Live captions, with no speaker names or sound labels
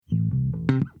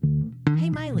Hey,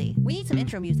 Miley, we need some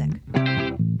intro music. Ooh.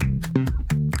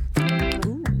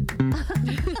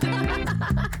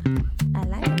 I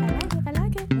like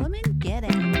it. Woman, get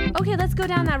it. Okay, let's go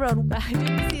down that road. I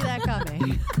didn't see that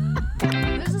coming.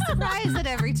 There's a surprise at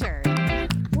every turn.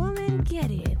 Woman, get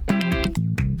it.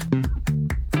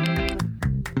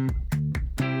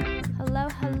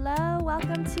 Hello.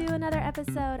 Welcome to another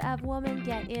episode of Woman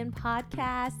Get In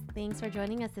podcast. Thanks for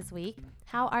joining us this week.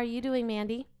 How are you doing,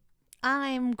 Mandy?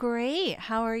 I'm great.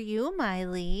 How are you,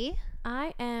 Miley?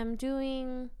 I am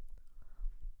doing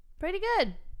pretty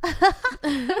good.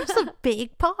 There's a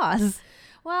big pause.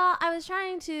 Well, I was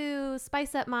trying to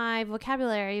spice up my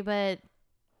vocabulary, but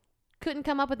couldn't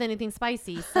come up with anything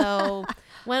spicy. So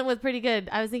went with pretty good.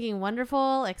 I was thinking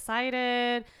wonderful,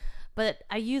 excited, but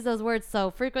I use those words so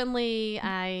frequently.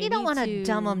 You don't want to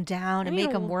dumb them down and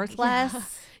make them worthless.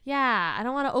 Yeah, I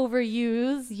don't want to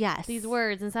overuse these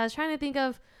words. And so I was trying to think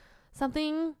of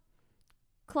something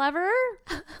clever,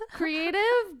 creative,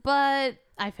 but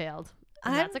I failed.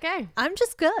 And that's okay. I'm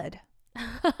just good.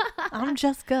 I'm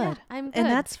just good. Yeah, I'm good. And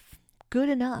that's good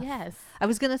enough. Yes. I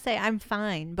was going to say I'm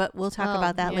fine, but we'll talk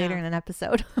about that later in an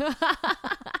episode.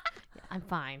 I'm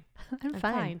fine. I'm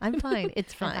fine. I'm fine.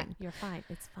 It's fine. You're fine.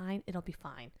 It's fine. It'll be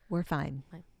fine. We're fine.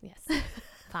 Yes.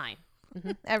 Fine.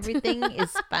 Mm-hmm. Everything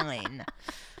is fine.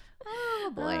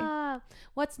 Oh, boy.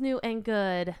 What's new and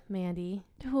good, Mandy?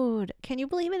 Dude, can you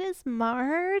believe it is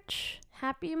March?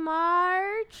 Happy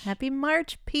March. Happy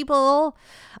March, people.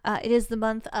 It is the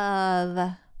month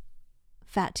of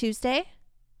Fat Tuesday.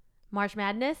 March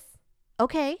Madness.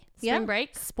 Okay. Spring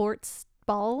break. Sports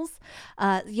balls.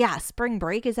 Spring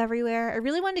break is everywhere. I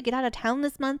really wanted to get out of town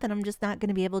this month and I'm just not going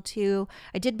to be able to.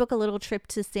 I did book a little trip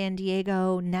to San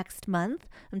Diego next month.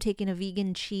 I'm taking a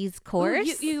vegan cheese course.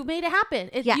 Ooh, you made it happen.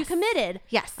 Yes. You committed.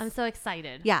 Yes. I'm so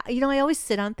excited. Yeah. I always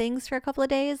sit on things for a couple of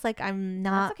days. Like I'm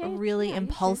not really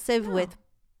impulsive with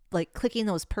like clicking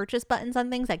those purchase buttons on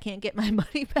things I can't get my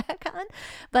money back on.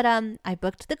 But I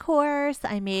booked the course.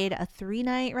 I made a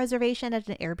 3-night reservation at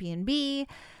an Airbnb.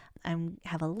 I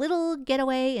have a little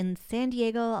getaway in San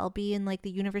Diego. I'll be in like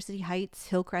the University Heights,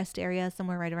 Hillcrest area,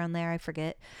 somewhere right around there. I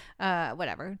forget.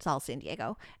 Whatever. It's all San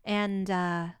Diego. And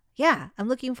I'm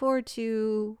looking forward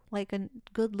to like a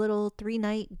good little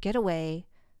 3-night getaway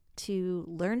to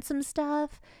learn some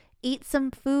stuff, eat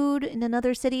some food in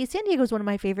another city. San Diego is one of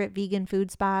my favorite vegan food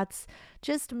spots.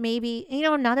 Just maybe,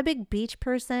 I'm not a big beach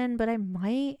person, but I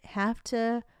might have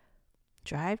to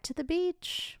drive to the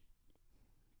beach.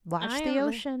 Watch the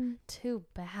ocean. Too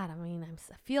bad. I mean, I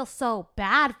feel so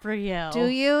bad for you. Do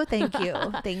you? Thank you.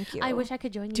 Thank you. I wish I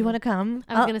could join you. Do you want to come?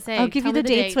 I was going to say, I'll give you the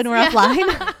dates when we're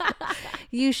offline.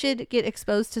 You should get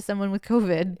exposed to someone with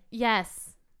COVID. Yes.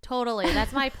 Totally.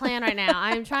 That's my plan right now.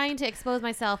 I'm trying to expose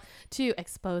myself. I'm trying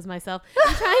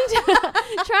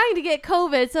to get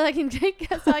COVID so I can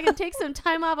take some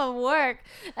time off of work.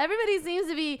 Everybody seems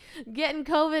to be getting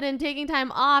COVID and taking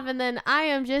time off, and then I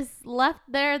am just left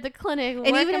there at the clinic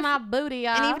working my booty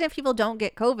off. And even if people don't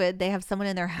get COVID, they have someone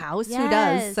in their house who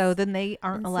does, so then they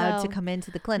aren't allowed to come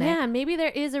into the clinic. Man, maybe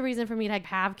there is a reason for me to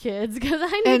have kids because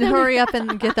I need and hurry up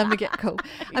and get them to get COVID.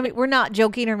 I mean, we're not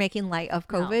joking or making light of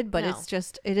COVID, but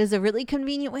it is a really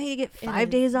convenient way to get 5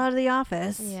 days out of the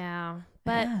office. Yeah.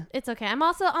 But it's okay. I'm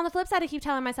also, on the flip side, I keep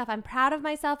telling myself I'm proud of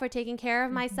myself for taking care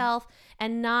of myself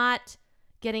and not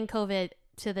getting COVID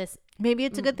to this. Maybe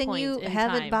it's a good thing you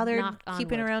haven't bothered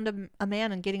keeping around a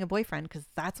man and getting a boyfriend, because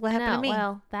that's what happened to me.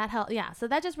 Well, that helped. Yeah. So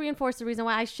that just reinforced the reason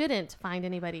why I shouldn't find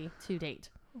anybody to date.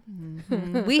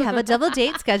 Mm-hmm. We have a double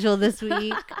date schedule this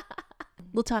week.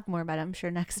 We'll talk more about it, I'm sure,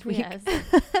 next week. Yes.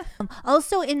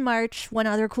 Also in March, one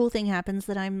other cool thing happens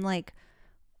that I'm like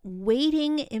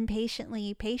waiting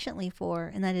patiently for,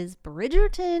 and that is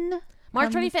Bridgerton.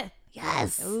 March 25th.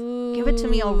 Yes. Ooh, give it to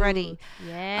me already.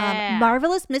 Yeah.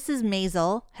 Marvelous Mrs.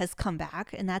 Maisel has come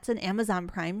back, and that's an Amazon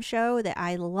Prime show that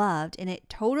I loved, and it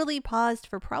totally paused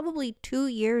for probably 2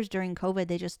 years during COVID.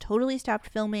 They just totally stopped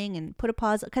filming and put a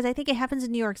pause, because I think it happens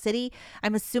in New York City.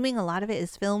 I'm assuming a lot of it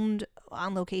is filmed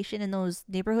on location in those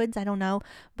neighborhoods. I don't know.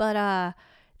 But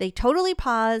they totally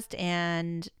paused,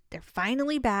 and they're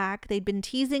finally back. They'd been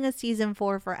teasing a season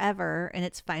 4 forever, and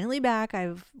it's finally back.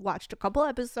 I've watched a couple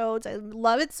episodes. I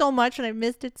love it so much, and I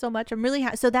missed it so much. I'm really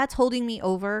happy. So that's holding me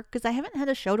over, because I haven't had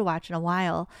a show to watch in a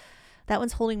while. That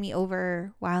one's holding me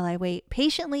over while I wait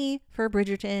patiently for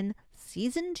Bridgerton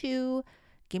season 2.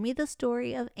 Give me the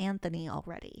story of Anthony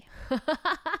already.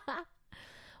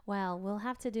 Well, we'll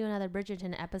have to do another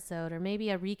Bridgerton episode, or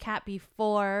maybe a recap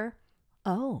before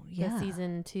the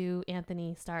season 2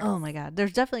 Anthony starts. Oh my God.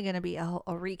 There's definitely going to be a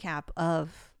recap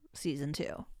of season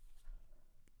 2.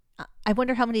 I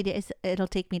wonder how many days it'll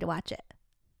take me to watch it.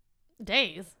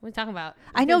 Days? What are you talking about?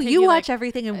 I know you watch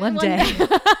everything in one day.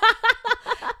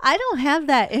 I don't have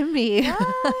that in me.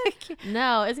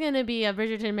 No, it's going to be a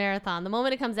Bridgerton marathon. The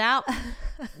moment it comes out,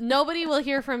 nobody will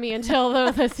hear from me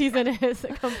until the season is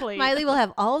complete. Miley will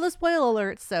have all the spoil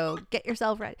alerts, so get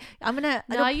yourself ready.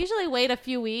 I usually wait a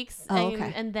few weeks,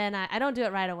 okay. and then I don't do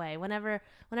it right away. Whenever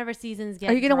seasons get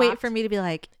Are you going to dropped, wait for me to be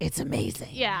like, it's amazing?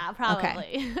 Yeah, probably.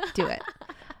 Okay. Do it.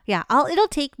 Yeah, it'll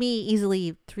take me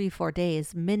easily 3-4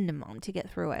 days minimum to get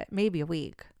through it. Maybe a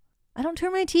week. I don't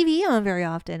turn my TV on very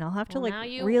often. I'll have to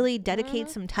really dedicate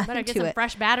some time to it. Better get some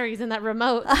fresh batteries in that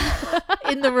remote.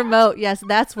 In the remote, yes,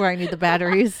 that's where I need the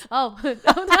batteries. Oh, forgot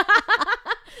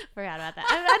about that.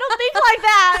 I don't think like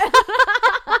that.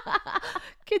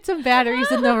 Get some batteries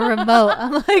in the remote.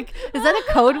 I'm like, is that a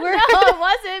code word? No, it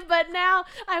wasn't. But now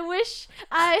I wish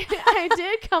I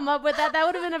did come up with that. That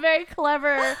would have been a very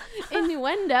clever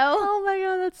innuendo. Oh my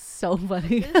God, that's so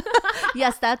funny.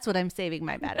 Yes, that's what I'm saving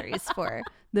my batteries for.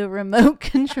 The remote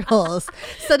controls.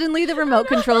 Suddenly the remote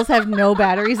controls have no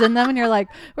batteries in them. And you're like,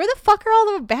 where the fuck are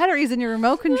all the batteries in your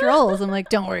remote controls? I'm like,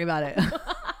 don't worry about it.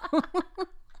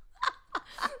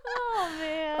 Oh,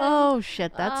 man. Oh,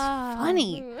 shit. That's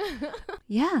funny.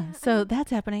 Yeah. So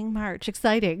that's happening March.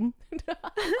 Exciting.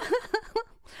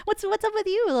 What's up with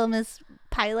you, little Miss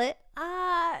Pilot?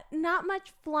 Not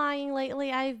much flying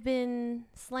lately. I've been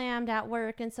slammed at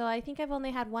work. And so I think I've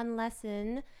only had one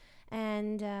lesson.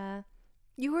 And,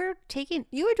 you were doing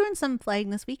some flying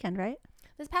this weekend, right?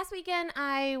 This past weekend,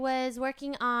 I was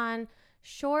working on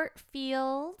short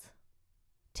field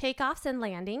takeoffs and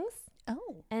landings.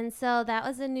 Oh. And so that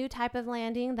was a new type of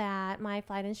landing that my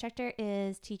flight instructor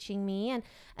is teaching me.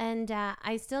 And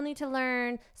I still need to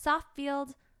learn soft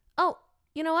field. Oh,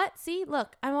 you know what? See,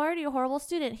 look, I'm already a horrible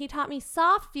student. He taught me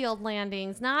soft field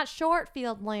landings, not short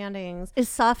field landings. Is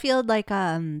soft field like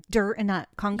dirt and not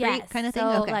concrete kind of thing?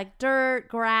 So okay. Like dirt,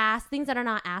 grass, things that are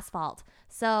not asphalt.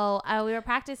 So we were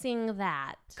practicing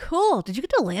that. Cool. Did you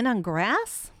get to land on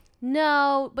grass?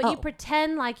 No, but you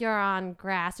pretend like you're on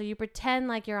grass or you pretend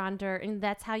like you're on dirt, and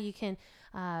that's how you can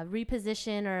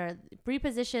reposition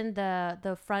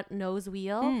the front nose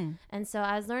wheel. And so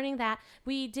I was learning that.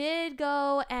 We did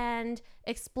go and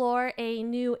explore a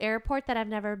new airport that I've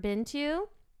never been to.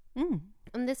 And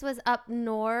this was up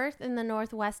north in the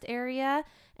northwest area,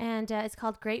 and it's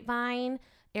called Grapevine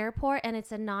Airport, and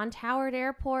it's a non-towered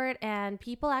airport, and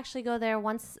people actually go there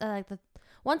once a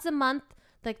month.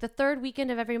 Like the third weekend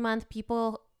of every month,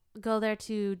 people go there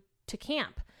to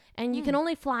camp. And you can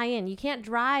only fly in. You can't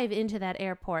drive into that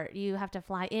airport. You have to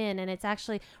fly in. And it's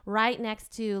actually right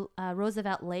next to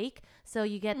Roosevelt Lake. So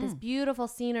you get this beautiful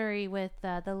scenery with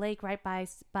the lake right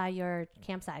by your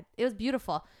campsite. It was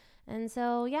beautiful. And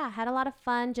so, yeah, had a lot of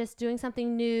fun just doing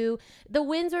something new. The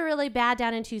winds were really bad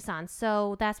down in Tucson.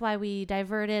 So that's why we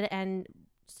diverted and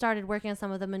started working on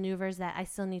some of the maneuvers that I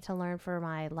still need to learn for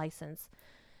my license.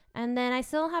 And then I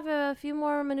still have a few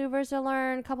more maneuvers to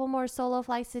learn, a couple more solo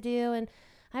flights to do, and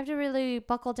I have to really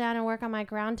buckle down and work on my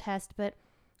ground test. But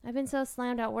I've been so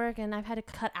slammed at work, and I've had to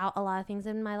cut out a lot of things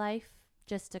in my life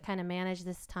just to kind of manage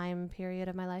this time period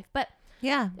of my life. But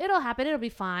yeah, it'll happen. It'll be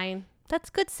fine. That's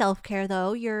good self-care,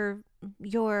 though. You're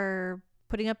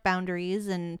putting up boundaries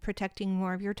and protecting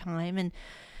more of your time, and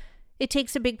it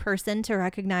takes a big person to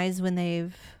recognize when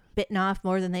they've bitten off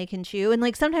more than they can chew. And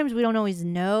like sometimes we don't always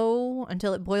know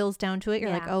until it boils down to it. You're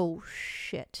like, oh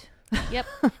shit. Yep.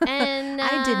 And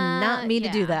I did not mean to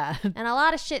do that. And a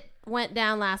lot of shit went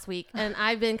down last week, and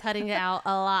I've been cutting out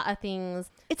a lot of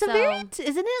things. It's isn't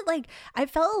it like, I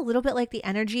felt a little bit like the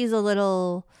energy's a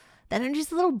little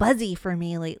buzzy for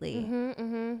me lately.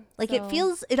 Like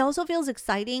it also feels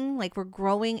exciting. Like we're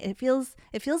growing. It feels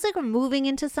like we're moving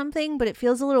into something, but it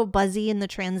feels a little buzzy in the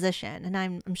transition. And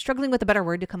I'm struggling with a better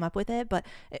word to come up with it. But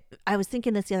I was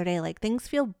thinking this the other day, like things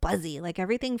feel buzzy. Like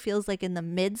everything feels like in the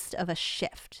midst of a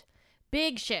shift.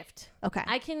 Big shift. Okay.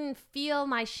 I can feel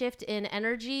my shift in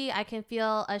energy. I can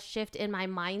feel a shift in my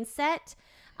mindset.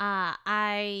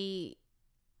 I'm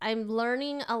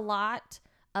learning a lot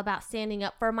about standing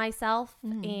up for myself,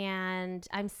 and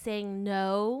I'm saying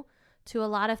no to a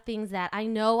lot of things that I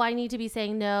know I need to be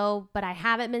saying no, but I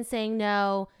haven't been saying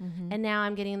no. And now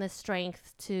I'm getting the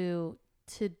strength to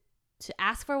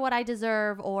ask for what I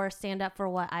deserve or stand up for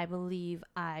what I believe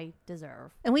I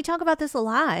deserve. And we talk about this a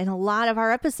lot in a lot of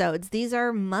our episodes. These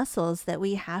are muscles that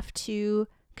we have to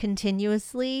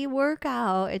continuously work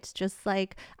out. It's just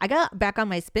like, I got back on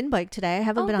my spin bike today. I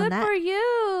haven't been on that. Good for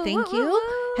you. Thank you.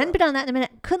 Hadn't been on that in a minute.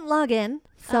 Couldn't log in.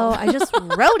 So I just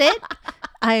rode it.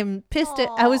 I'm pissed.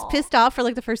 I was pissed off for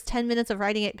like the first 10 minutes of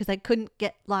riding it because I couldn't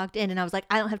get logged in. And I was like,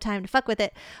 I don't have time to fuck with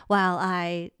it while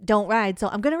I don't ride. So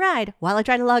I'm going to ride while I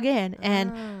try to log in.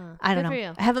 And I don't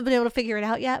know. I haven't been able to figure it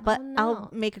out yet, but I'll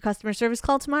make a customer service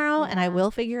call tomorrow and I will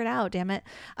figure it out. Damn it.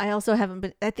 I also haven't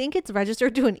been, I think it's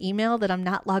registered to an email that I'm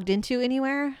not logged into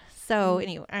anywhere. So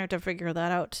anyway, I have to figure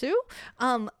that out too.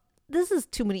 This is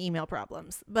too many email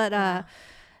problems, but,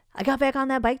 I got back on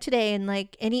that bike today, and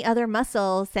like any other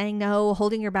muscle, saying no,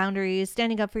 holding your boundaries,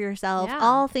 standing up for yourself,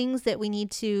 all things that we need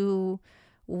to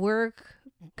work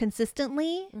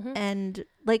consistently, and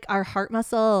like our heart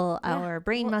muscle, our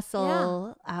brain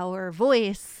muscle, our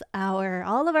voice,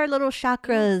 all of our little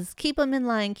chakras, keep them in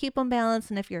line, keep them balanced.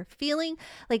 And if you're feeling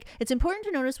like, it's important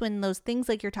to notice when those things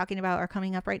like you're talking about are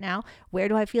coming up right now, where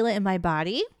do I feel it in my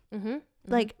body?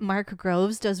 Like Mark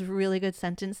Groves does really good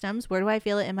sentence stems. Where do I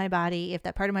feel it in my body? If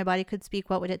that part of my body could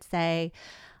speak, what would it say?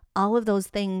 All of those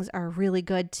things are really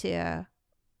good to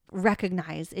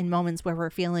recognize in moments where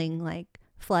we're feeling like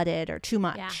flooded or too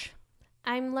much. Yeah.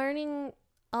 I'm learning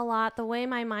a lot. The way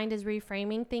my mind is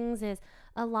reframing things is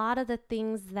a lot of the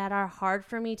things that are hard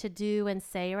for me to do and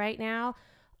say right now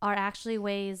are actually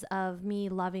ways of me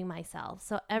loving myself.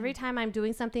 So every time I'm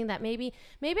doing something that maybe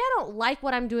I don't like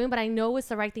what I'm doing, but I know it's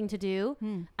the right thing to do,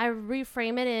 I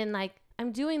reframe it in like,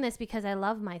 I'm doing this because I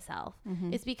love myself.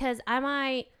 It's because I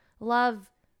might love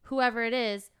whoever it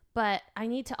is, but I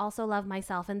need to also love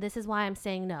myself. And this is why I'm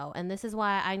saying no. And this is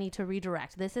why I need to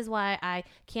redirect. This is why I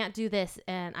can't do this.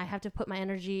 And I have to put my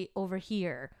energy over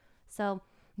here. So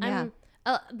and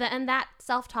that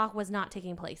self-talk was not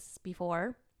taking place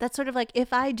before. That's sort of like,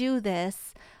 if I do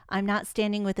this, I'm not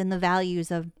standing within the values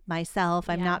of myself.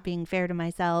 I'm not being fair to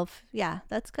myself. Yeah,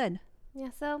 that's good. Yeah,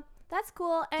 so that's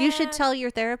cool. And you should tell your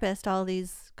therapist all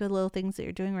these good little things that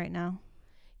you're doing right now.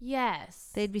 Yes.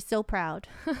 They'd be so proud.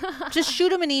 Just shoot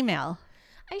them an email.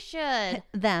 I should.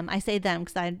 Them. I say them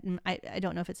because I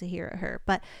don't know if it's a he or a her,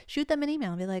 but shoot them an email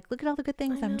and be like, look at all the good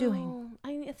things I'm doing.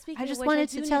 I just wanted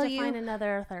to tell you. Find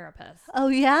another therapist. Oh,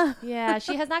 yeah? Yeah,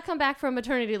 she has not come back from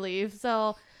maternity leave,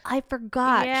 so... I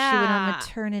forgot she went on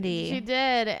maternity. She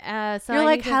did. So you're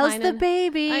like, how's the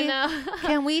baby? I know.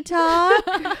 Can we talk?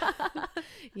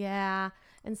 Yeah.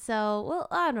 And so, well,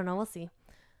 I don't know. We'll see.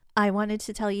 I wanted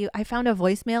to tell you, I found a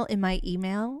voicemail in my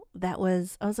email I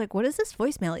was like, what is this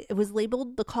voicemail? It was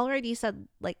labeled, the caller ID said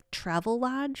like Travel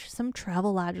Lodge, some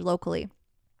travel lodge locally.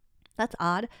 That's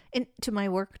odd. And to my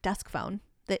work desk phone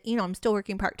that, I'm still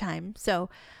working part-time. So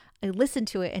I listened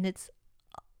to it and it's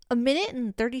a minute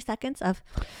and 30 seconds of,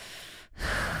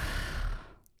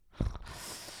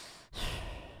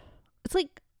 it's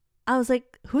like, I was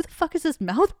like, who the fuck is this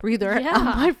mouth breather on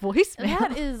my voicemail?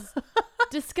 That is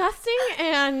disgusting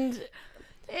and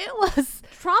it was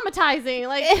traumatizing.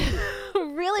 Like, it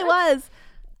really was.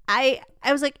 I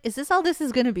was like, is this all this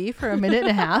is going to be for a minute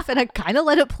and a half? And I kind of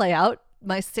let it play out,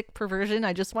 my sick perversion.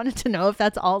 I just wanted to know if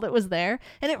that's all that was there.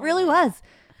 And it really was.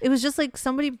 It was just like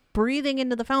somebody breathing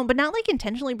into the phone, but not like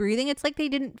intentionally breathing. It's like they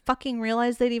didn't fucking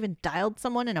realize they'd even dialed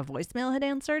someone and a voicemail had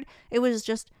answered. It was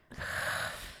just...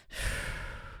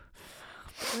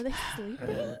 Were they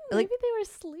sleeping? Maybe they were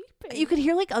sleeping. You could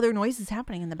hear like other noises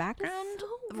happening in the background. So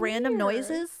random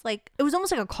noises. Like it was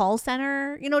almost like a call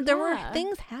center. There were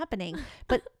things happening,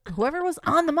 but whoever was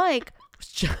on the mic was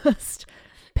just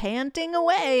panting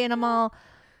away, and I'm all,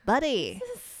 buddy.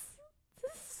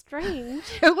 This is strange.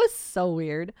 It was so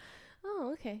weird.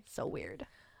 Oh, okay. So weird.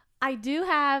 I do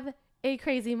have a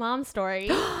crazy mom story.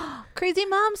 Crazy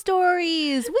mom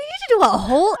stories. We need to do a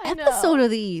whole episode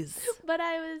of these. But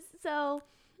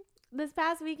this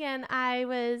past weekend,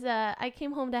 I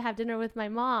came home to have dinner with my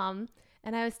mom,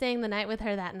 and I was staying the night with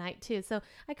her that night too. So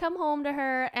I come home to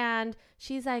her, and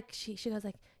she's like, she goes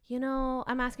like,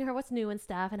 I'm asking her what's new and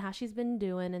stuff and how she's been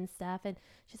doing and stuff. And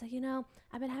she's like,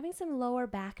 I've been having some lower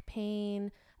back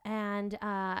pain and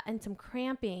some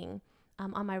cramping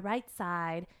on my right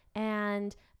side.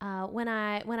 And when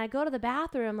I go to the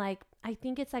bathroom, like, I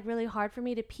think it's like really hard for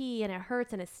me to pee, and it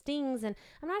hurts and it stings, and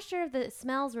I'm not sure if it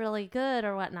smells really good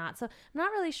or whatnot. So I'm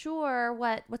not really sure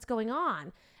what's going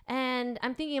on. And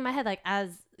I'm thinking in my head, like,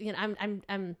 as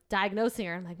I'm diagnosing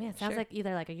her. I'm like, man, it sounds like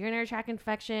either like a urinary tract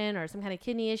infection or some kind of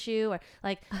kidney issue, or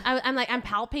like I'm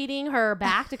palpating her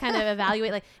back to kind of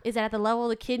evaluate, like, is it at the level of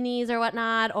the kidneys or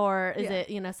whatnot, or is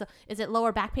it so is it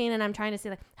lower back pain? And I'm trying to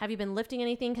see, like, have you been lifting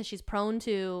anything, because she's prone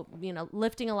to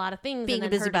lifting a lot of things, being a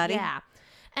busybody.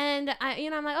 And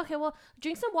I'm like, okay, well,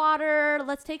 drink some water.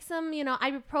 Let's take some,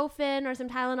 ibuprofen or some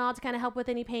Tylenol to kind of help with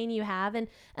any pain you have, and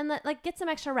get some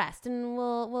extra rest, and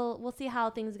we'll see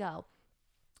how things go.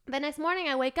 The next morning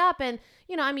I wake up and,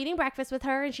 I'm eating breakfast with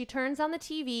her and she turns on the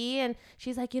TV and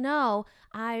she's like,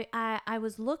 I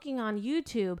was looking on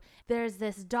YouTube. There's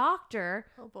this doctor.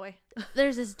 Oh boy.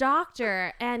 There's this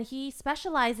doctor and he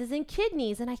specializes in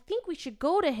kidneys and I think we should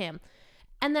go to him.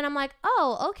 And then I'm like,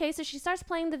 oh, okay. So she starts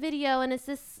playing the video and it's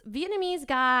this Vietnamese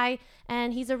guy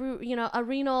and he's a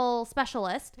renal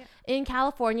specialist in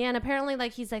California. And apparently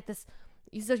like, he's a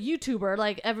YouTuber.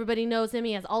 Like everybody knows him.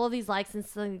 He has all of these likes and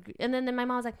stuff. And then my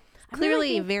mom's like,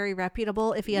 clearly very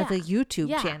reputable if he has a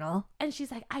YouTube channel. And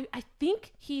she's like, I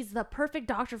think he's the perfect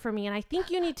doctor for me. And I think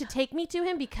you need to take me to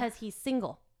him because he's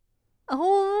single.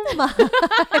 Oh my.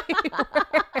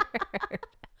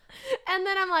 And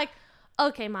then I'm like,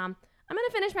 okay, Mom, I'm going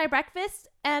to finish my breakfast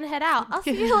and head out. I'll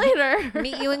see you later.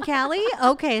 Meet you in Cali?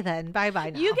 Okay, then. Bye-bye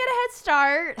now. You get a head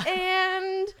start,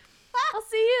 and I'll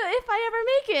see you if I ever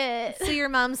make it. So your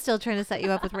mom's still trying to set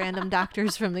you up with random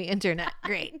doctors from the internet.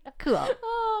 Great. Cool.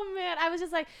 Oh, man. I was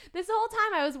just like, this whole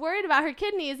time I was worried about her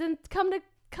kidneys, and come to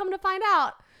find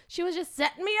out, she was just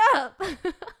setting me up.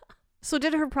 So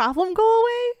did her problem go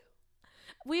away?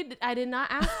 I did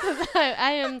not ask.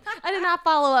 I did not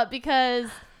follow up because...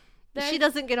 She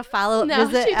doesn't get a follow-up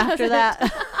visit after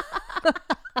that.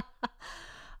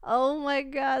 Oh my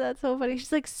God, that's so funny.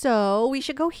 She's like, so we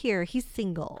should go here. He's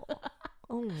single.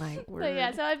 Oh my word. But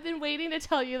yeah, so I've been waiting to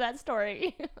tell you that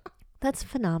story. That's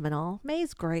phenomenal.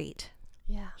 May's great.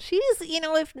 Yeah. She's,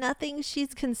 if nothing,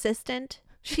 she's consistent.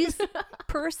 She's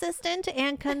persistent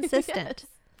and consistent.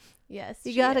 Yes.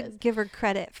 You got to give her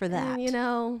credit for that.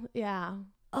 And, yeah.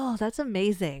 Oh, that's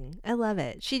amazing. I love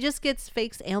it. She just gets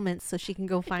fake ailments so she can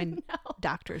go find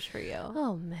doctors for you.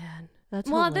 Oh, man.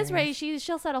 That's well, hilarious. at this rate,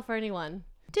 she'll settle for anyone.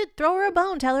 Dude, throw her a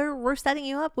bone. Tell her we're setting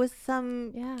you up with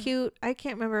some cute, I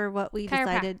can't remember what we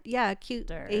decided. Yeah,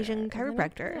 cute Asian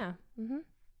chiropractor. Yeah. Mm-hmm.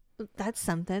 That's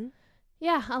something.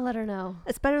 Yeah, I'll let her know.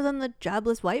 It's better than the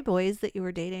jobless white boys that you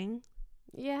were dating.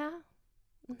 Yeah.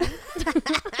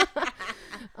 Mm-hmm.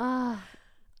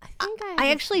 I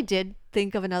actually did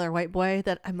think of another white boy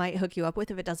that I might hook you up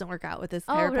with if it doesn't work out with this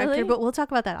chiropractor, really? But we'll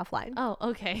talk about that offline. Oh,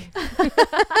 okay.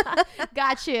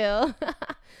 Got you.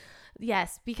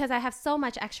 Yes, because I have so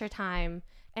much extra time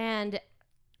and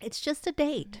it's just a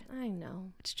date. I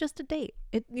know. It's just a date.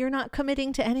 You're not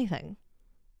committing to anything.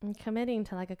 I'm committing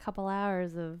to like a couple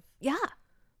hours of... Yeah.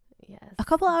 Yes. A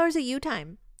couple hours of you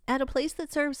time at a place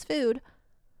that serves food.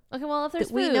 Okay, well, if there's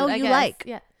food, we know I you guess. like.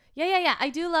 Yeah. I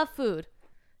do love food.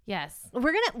 Yes.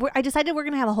 I decided we're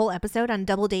going to have a whole episode on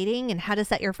double dating and how to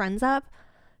set your friends up.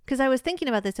 Because I was thinking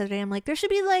about this the other day. I'm like, there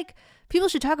should be people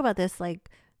should talk about this.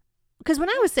 Because when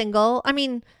I was single, I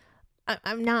mean,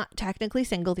 I'm not technically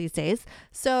single these days.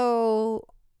 So,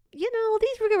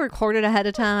 these were get recorded ahead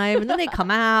of time and then they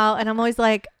come out and I'm always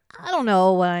like, I don't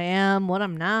know what I am, what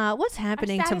I'm not, what's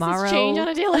happening Our tomorrow. Change on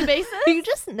a daily basis. You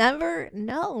just never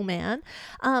know, man.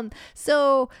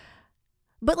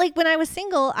 But when I was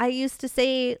single, I used to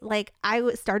say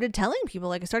I started telling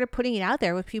people, I started putting it out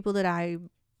there with people that I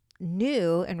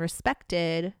knew and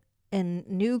respected and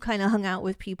knew kind of hung out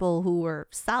with people who were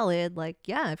solid.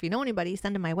 If you know anybody,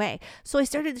 send them my way. So I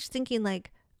started just thinking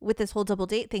with this whole double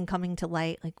date thing coming to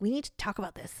light, we need to talk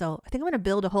about this. So I think I'm going to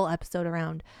build a whole episode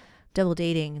around double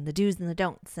dating and the do's and the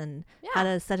don'ts and how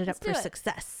to set it up for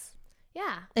success.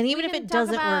 Yeah. And even if it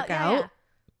doesn't work out,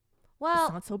 well,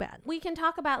 it's not so bad. We can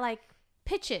talk about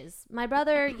pitches. My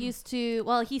brother used to,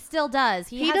 well, he still does.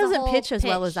 He doesn't pitch as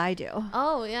well as I do.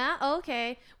 Oh, yeah?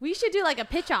 Okay. We should do a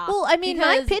pitch off. Well, I mean,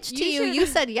 I pitched to you. You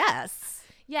said yes.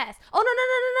 Yes.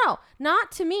 Oh, no.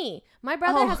 Not to me. My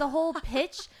brother has a whole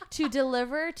pitch to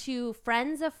deliver to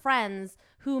friends of friends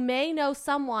who may know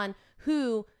someone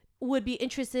who would be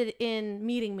interested in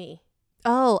meeting me.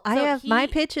 Oh, my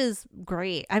pitch is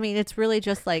great. I mean, it's really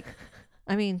just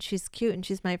she's cute and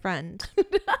she's my friend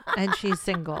and she's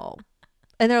single.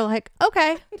 And they're like,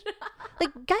 okay.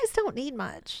 Guys don't need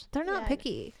much. They're not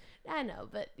picky. I know,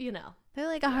 but They're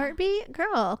like, a heartbeat?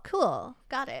 Girl, cool.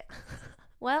 Got it.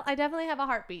 Well, I definitely have a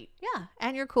heartbeat. Yeah.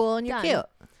 And you're cool and you're cute.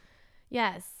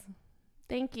 Yes.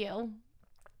 Thank you.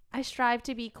 I strive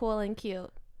to be cool and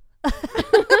cute.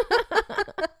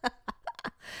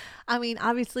 I mean,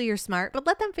 obviously you're smart, but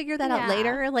let them figure that out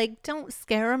later. Don't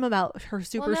scare them about her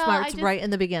super smarts right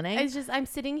in the beginning. I'm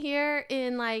sitting here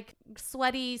in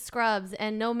sweaty scrubs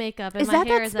and no makeup and my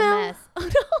hair is a mess. Oh,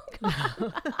 no.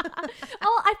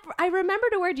 Oh, I remember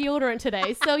to wear deodorant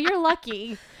today, so you're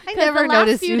lucky. I never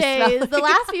noticed you smelling. The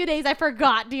last few days I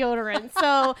forgot deodorant,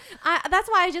 so that's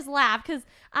why I just laughed because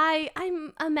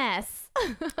I'm a mess.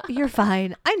 You're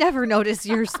fine. I never noticed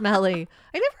you're smelly.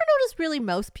 I never noticed really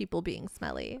most people being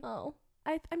smelly. Oh,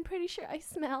 I'm pretty sure I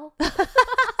smell.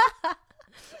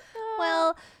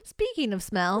 Well, Speaking of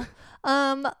smell,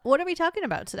 what are we talking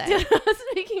about today?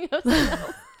 Speaking of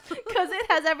smell, because it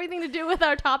has everything to do with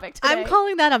our topic today. I'm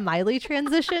calling that a Miley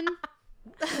transition.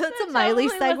 That's a Miley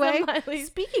segue.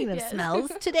 Speaking of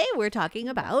smells, today we're talking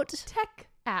about tech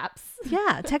apps.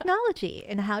 Yeah, technology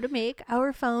and how to make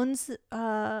our phones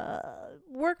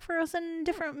work for us in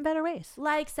different and better ways.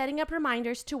 Like setting up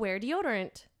reminders to wear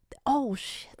deodorant. Oh,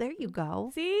 there you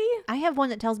go. See? I have one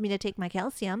that tells me to take my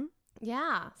calcium.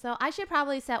 Yeah. So I should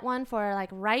probably set one for like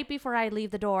right before I leave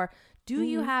the door. Do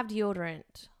you have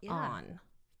deodorant on?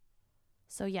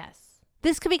 So yes.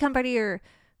 This could become part of your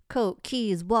coat,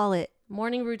 keys, wallet.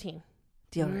 Morning routine.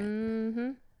 Deodorant.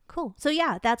 Mm-hmm. Cool. So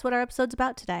yeah, that's what our episode's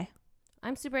about today.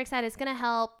 I'm super excited. It's going to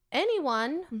help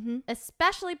anyone,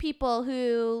 especially people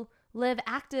who live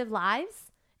active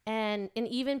lives and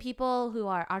even people who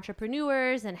are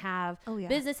entrepreneurs and have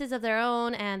businesses of their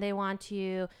own, and they want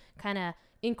to kind of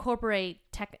incorporate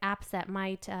tech apps that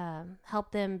might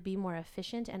help them be more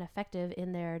efficient and effective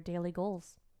in their daily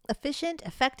goals. Efficient,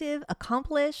 effective,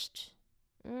 accomplished,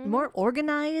 more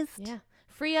organized. Yeah.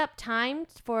 Free up time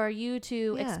for you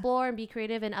to explore and be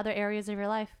creative in other areas of your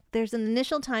life. There's an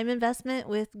initial time investment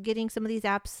with getting some of these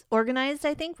apps organized,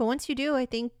 I think. But once you do, I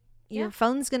think your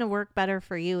phone's going to work better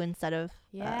for you instead of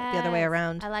the other way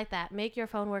around. I like that. Make your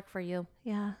phone work for you.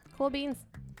 Yeah. Cool beans.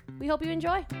 We hope you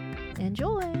enjoy.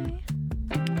 Enjoy.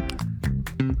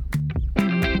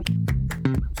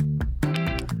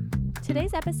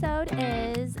 Today's episode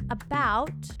is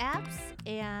about apps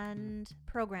and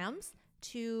programs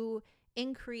to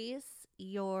increase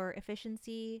your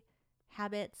efficiency,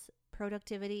 habits,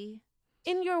 productivity.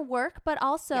 In your work, but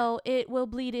also it will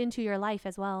bleed into your life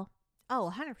as well.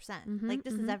 Oh, 100%. Like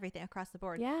this is everything across the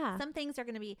board. Yeah. Some things are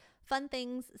going to be fun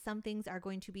things. Some things are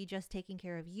going to be just taking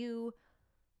care of you.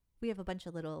 We have a bunch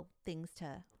of little things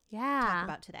to talk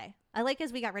about today. I like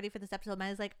as we got ready for this episode, I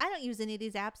was like, I don't use any of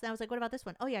these apps. And I was like, what about this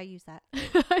one? Oh yeah, I use that.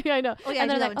 Yeah, I know. Oh yeah,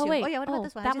 and I do that like, one too. Wait, oh yeah, what about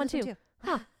this one? That one too.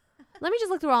 Huh. Let me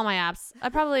just look through all my apps.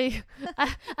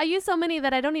 I use so many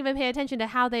that I don't even pay attention to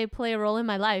how they play a role in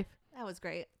my life. That was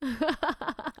great.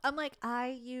 I'm like, I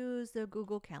use the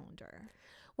Google Calendar.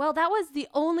 Well, that was the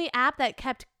only app that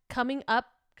kept coming up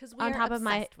on top of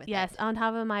my on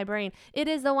top of my brain. It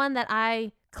is the one that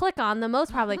I click on the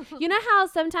most probably. You know how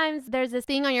sometimes there's this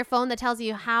thing on your phone that tells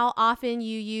you how often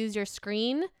you use your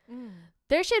screen?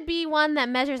 There should be one that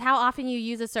measures how often you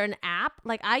use a certain app.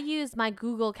 Like I use my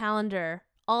Google Calendar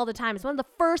all the time. It's one of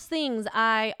the first things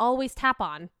I always tap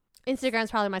on.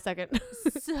 Instagram's probably my second.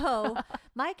 So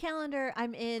my calendar,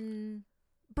 I'm in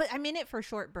it for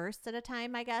short bursts at a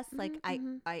time, I guess. Like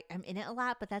I'm in it a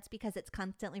lot, but that's because it's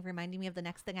constantly reminding me of the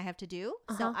next thing I have to do.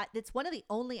 So it's one of the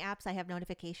only apps I have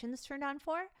notifications turned on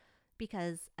for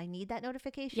because I need that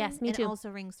notification. Yes, me too. It also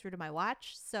rings through to my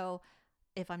watch. So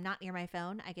if I'm not near my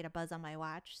phone, I get a buzz on my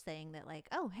watch saying that like,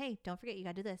 oh, hey, don't forget you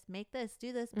got to do this, make this,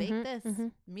 do this, bake this,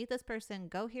 meet this person,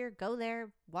 go here, go there,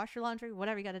 wash your laundry,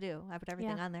 whatever you got to do. I put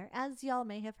everything on there, as y'all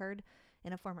may have heard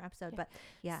in a former episode. But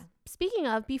yeah. Speaking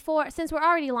of, since we're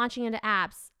already launching into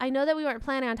apps, I know that we weren't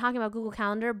planning on talking about Google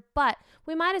Calendar, but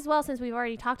we might as well, since we've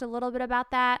already talked a little bit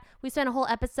about that. We spent a whole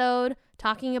episode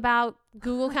talking about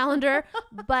Google Calendar,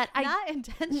 but not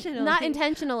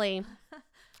intentionally.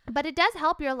 But it does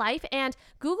help your life, and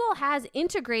Google has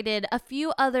integrated a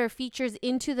few other features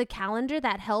into the calendar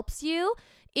that helps you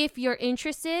if you're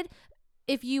interested.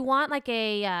 If you want like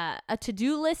a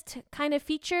to-do list kind of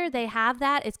feature, they have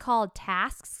that. It's called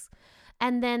Tasks.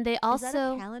 And then they also... Is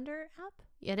that a calendar app?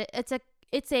 Yeah,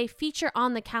 it's a feature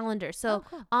on the calendar. So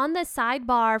on the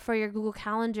sidebar for your Google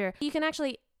Calendar, you can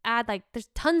actually add there's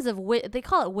tons of, they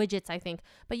call it widgets, I think,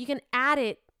 but you can add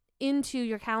it into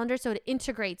your calendar so it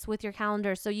integrates with your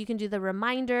calendar. So you can do the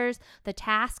reminders, the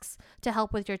tasks to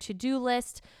help with your to-do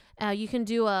list. You can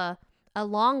do a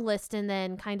long list and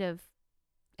then kind of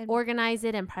organize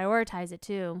it and prioritize it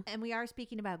too. And we are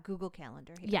speaking about Google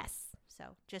Calendar here. Yes. So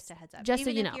just a heads up. Just so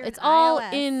you know, it's all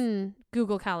in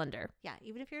Google Calendar. Yeah.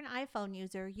 Even if you're an iPhone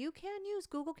user, you can use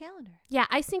Google Calendar. Yeah.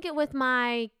 I sync it with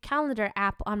my calendar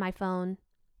app on my phone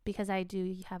because I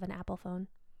do have an Apple phone.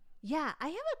 Yeah, I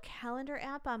have a calendar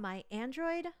app on my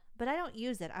Android, but I don't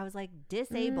use it. I was like,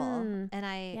 disable. And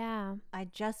I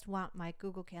just want my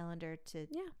Google Calendar to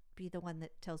be the one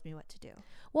that tells me what to do.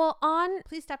 Well,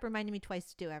 please stop reminding me twice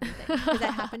to do everything. Because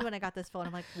that happened when I got this phone.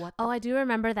 I'm like, what? I do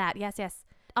remember that. Yes.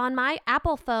 On my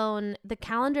Apple phone, the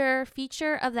calendar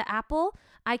feature of the Apple,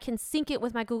 I can sync it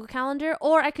with my Google Calendar,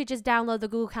 or I could just download the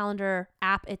Google Calendar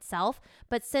app itself.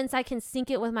 But since I can sync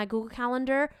it with my Google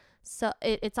Calendar, so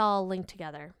it's all linked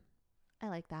together. I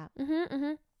like that.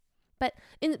 But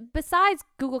besides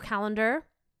Google Calendar,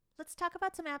 let's talk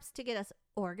about some apps to get us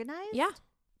organized. Yeah.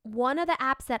 one of the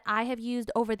apps that I have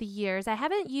used over the years. I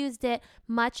haven't used it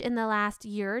much in the last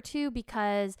year or two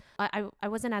because I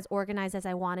wasn't as organized as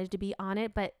I wanted to be on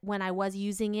it. But when I was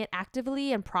using it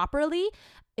actively and properly,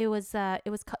 it's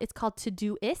called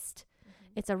Todoist.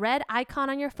 It's a red icon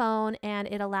on your phone, and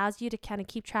it allows you to kind of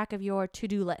keep track of your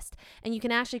to-do list. And you can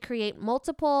actually create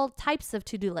multiple types of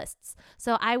to-do lists.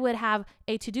 So I would have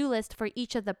a to-do list for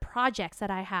each of the projects that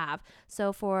I have.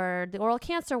 So for the oral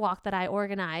cancer walk that I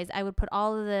organize, I would put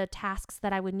all of the tasks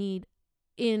that I would need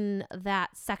in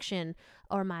that section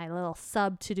or my little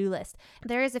sub to-do list.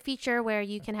 There is a feature where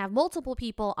you can have multiple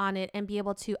people on it and be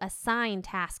able to assign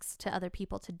tasks to other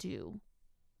people to do.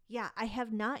 Yeah, I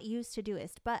have not used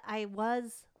Todoist, but I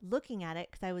was looking at it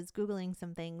because I was Googling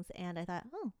some things and I thought,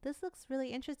 oh, this looks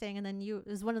really interesting. And then it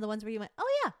was one of the ones where you went, oh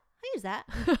yeah, I use that.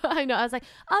 I know. I was like,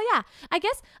 oh yeah, I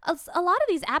guess a lot of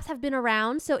these apps have been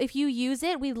around. So if you use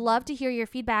it, we'd love to hear your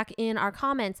feedback in our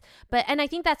comments. And I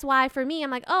think that's why for me, I'm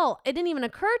like, oh, it didn't even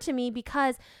occur to me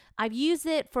because I've used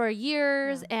it for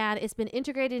years and it's been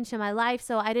integrated into my life.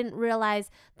 So I didn't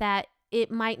realize that it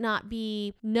might not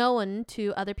be known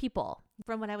to other people.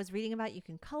 From what I was reading about, you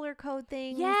can color code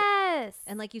things. Yes.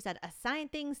 And like you said, assign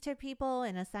things to people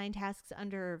and assign tasks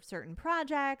under certain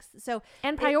projects.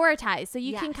 And prioritize. So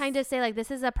you can kind of say like, this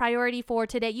is a priority for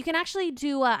today. You can actually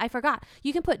do, I forgot,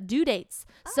 you can put due dates.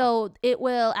 Oh. So it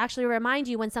will actually remind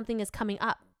you when something is coming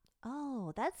up.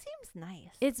 Oh, that seems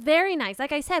nice. It's very nice.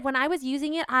 Like I said, when I was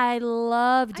using it, I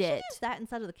loved it. I should use that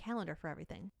instead of the calendar for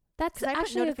everything. That's I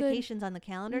put notifications on the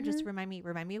calendar just to remind me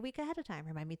a week ahead of time,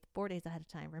 remind me 4 days ahead of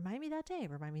time, remind me that day,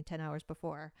 remind me 10 hours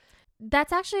before.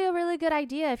 That's actually a really good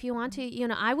idea if you want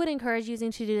to, I would encourage using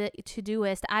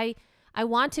Todoist. I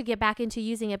want to get back into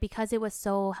using it because it was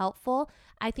so helpful.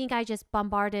 I think I just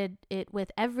bombarded it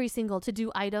with every single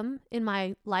to-do item in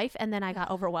my life and then I got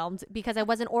overwhelmed because I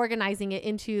wasn't organizing it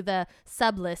into the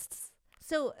sub lists.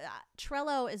 So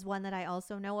Trello is one that I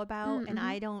also know about, and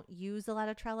I don't use a lot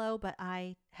of Trello, but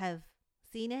I have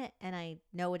seen it and I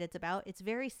know what it's about. It's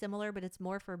very similar, but it's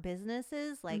more for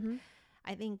businesses. Like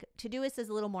I think Todoist is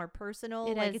a little more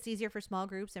personal. It's easier for small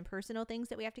groups and personal things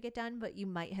that we have to get done, but you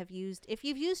might have if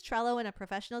you've used Trello in a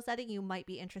professional setting, you might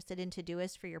be interested in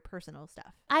Todoist for your personal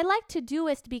stuff. I like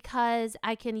Todoist because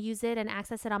I can use it and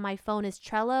access it on my phone. Is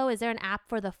Trello, is there an app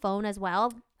for the phone as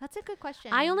well? That's a good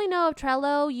question. I only know of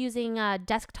Trello using a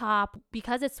desktop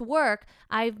because it's work.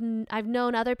 I've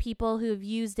known other people who've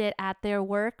used it at their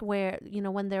work where,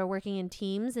 when they're working in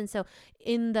teams. And so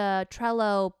in the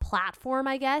Trello platform,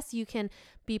 I guess, you can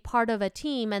be part of a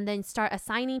team and then start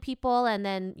assigning people. And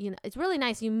then, it's really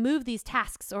nice. You move these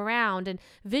tasks around and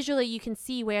visually you can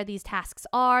see where these tasks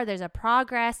are. There's a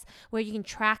progress where you can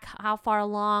track how far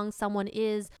along someone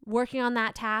is working on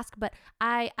that task. But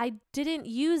I didn't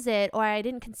use it, or I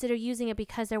didn't consider using it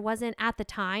because there wasn't at the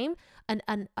time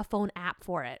a phone app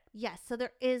for it. Yes, so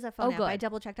there is a phone app. Good. I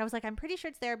double checked. I was like, I'm pretty sure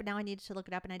it's there, but now I needed to look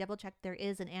it up, and I double checked. There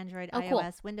is an Android, iOS,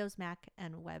 cool. Windows, Mac,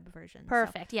 and web version.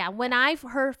 Perfect. So. Yeah, when I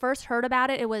first heard about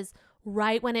it, it was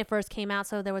right when it first came out,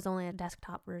 so there was only a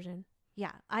desktop version.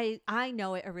 Yeah, I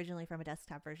know it originally from a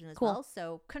desktop version as well.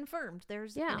 So confirmed.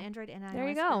 There's an Android and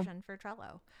iOS version for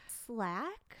Trello.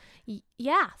 Slack?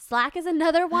 Yeah, Slack is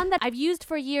another one that I've used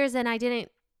for years and I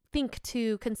didn't think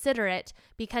to consider it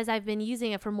because I've been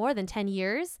using it for more than 10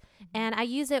 years. And I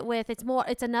use it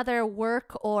it's another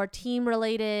work or team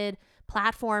related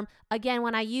platform. Again,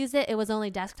 when I use it, it was only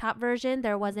desktop version.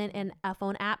 There wasn't a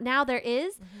phone app. Now there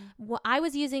is. Well, I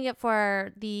was using it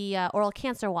for the oral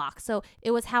cancer walk. So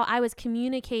it was how I was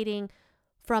communicating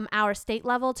from our state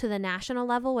level to the national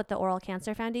level with the Oral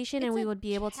Cancer Foundation. And we would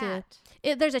be able to,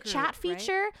 there's a chat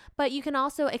feature, right? But you can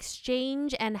also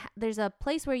exchange, and there's a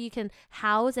place where you can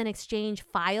house and exchange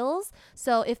files.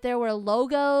 So if there were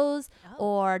logos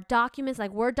or documents like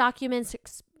Word documents,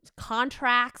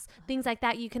 contracts, things like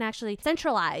that, you can actually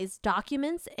centralize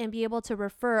documents and be able to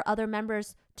refer other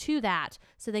members to that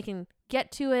so they can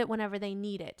get to it whenever they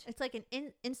need it. It's like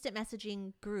an instant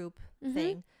messaging group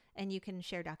thing, and you can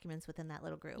share documents within that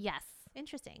little group. Yes.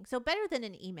 Interesting. So better than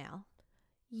an email.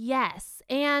 Yes.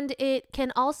 And it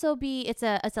can also be, it's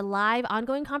a live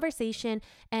ongoing conversation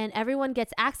and everyone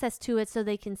gets access to it so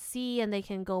they can see and they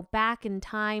can go back in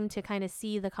time to kind of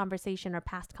see the conversation or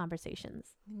past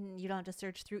conversations. You don't have to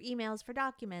search through emails for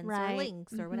documents or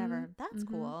links or whatever. That's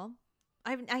cool.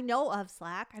 I know of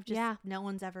Slack. I've just, no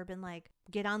one's ever been like,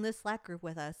 get on this Slack group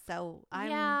with us. So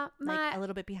I'm like a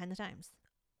little bit behind the times.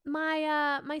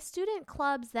 My student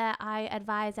clubs that I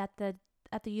advise at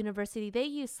the university, they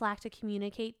use Slack to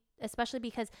communicate, especially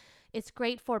because it's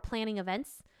great for planning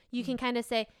events. You can kind of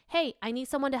say, hey, I need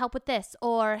someone to help with this.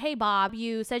 Or, hey, Bob,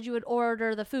 you said you would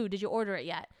order the food. Did you order it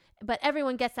yet? but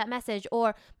everyone gets that message.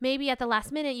 Or maybe at the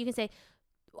last minute you can say,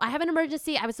 I have an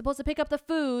emergency. I was supposed to pick up the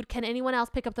food. Can anyone else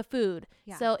pick up the food?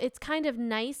 Yeah. So it's kind of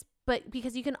nice, but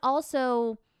because you can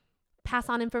also pass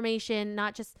on information,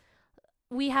 not just,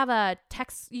 we have a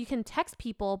text, you can text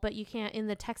people, but you can't, in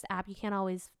the text app, you can't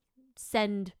always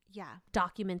send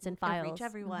documents and files. Reach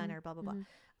everyone or blah, blah, blah.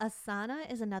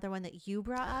 Asana is another one that you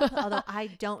brought up, although I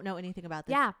don't know anything about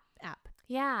this app.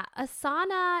 Yeah.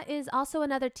 Asana is also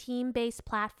another team-based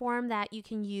platform that you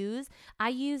can use. I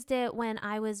used it when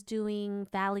I was doing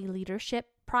Valley leadership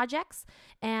projects,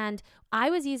 and I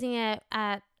was using it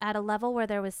at a level where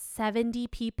there was 70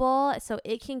 people, so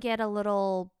it can get a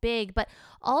little big, but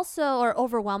also, or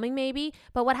overwhelming maybe.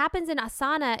 But what happens in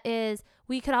Asana is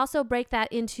we could also break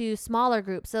that into smaller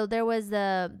groups. So there was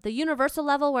the universal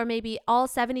level where maybe all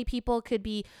 70 people could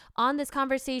be on this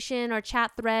conversation or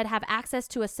chat thread, have access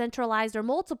to a centralized or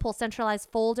multiple centralized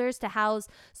folders to house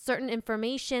certain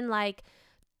information like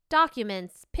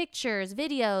documents, pictures,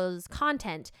 videos,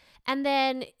 content. And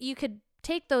then you could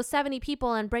take those 70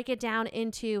 people and break it down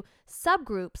into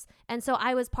subgroups. And so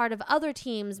I was part of other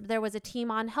teams. There was a team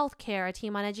on healthcare, a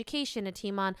team on education, a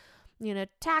team on,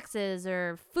 taxes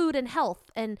or food and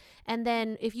health. And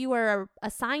then if you were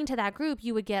assigned to that group,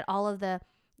 you would get all of the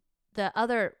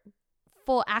other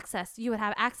full access. You would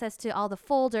have access to all the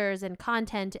folders and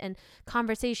content and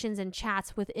conversations and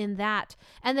chats within that.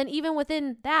 And then even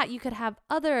within that, you could have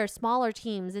other smaller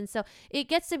teams. And so it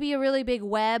gets to be a really big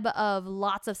web of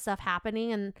lots of stuff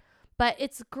happening. But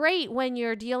it's great when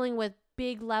you're dealing with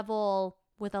big level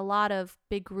with a lot of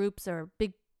big groups or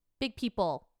big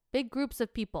people, big groups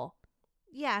of people.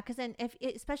 Yeah, because then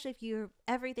especially if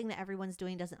everything that everyone's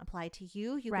doing doesn't apply to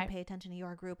you, you can pay attention to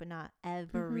your group and not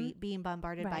being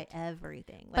bombarded by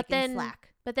everything. Like in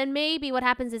Slack. But then maybe what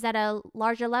happens is at a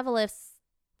larger level, if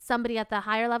somebody at the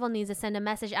higher level needs to send a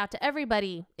message out to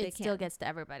everybody, it still gets to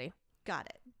everybody. Got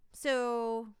it.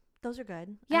 So those are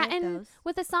good. Yeah, and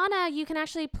with Asana, you can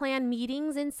actually plan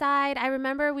meetings inside. I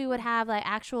remember we would have like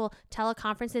actual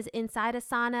teleconferences inside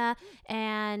Asana,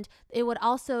 and it would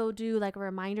also do like a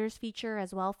reminders feature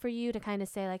as well for you to kind of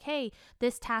say like, hey,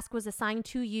 this task was assigned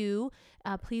to you.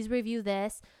 Please review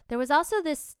this. There was also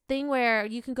this thing where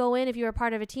you can go in if you were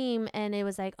part of a team, and it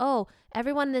was like, oh,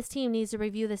 everyone in this team needs to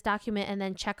review this document and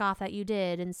then check off that you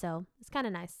did. And so it's kind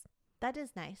of nice. That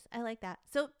is nice. I like that.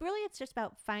 So really it's just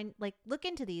about look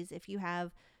into these if you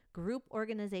have group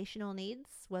organizational needs,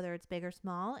 whether it's big or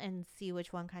small, and see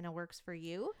which one kind of works for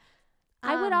you.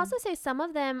 I would also say some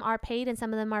of them are paid and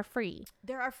some of them are free.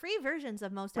 There are free versions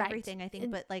of most everything, I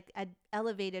think, but like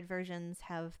elevated versions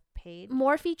have paid.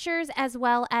 More features as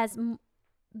well as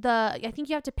I think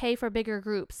you have to pay for bigger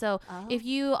groups. So if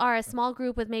you are a small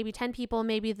group with maybe 10 people,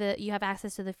 maybe you have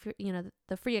access to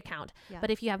the free account. Yeah.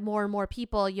 But if you have more and more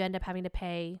people, you end up having to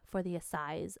pay for the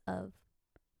size of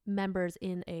members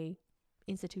in a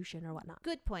institution or whatnot.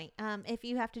 Good point. If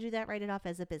you have to do that, write it off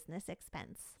as a business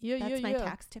expense. That's my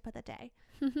tax tip of the day.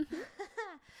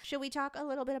 Should we talk a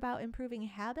little bit about improving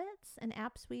habits and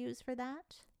apps we use for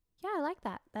that? Yeah, I like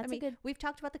that. Good. We've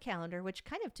talked about the calendar, which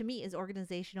kind of to me is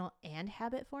organizational and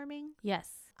habit forming. Yes.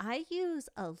 I use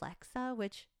Alexa,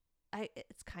 which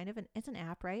it's an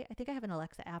app, right? I think I have an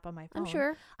Alexa app on my phone. I'm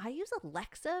sure. I use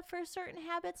Alexa for certain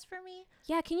habits for me.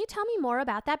 Yeah. Can you tell me more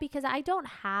about that? Because I don't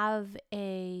have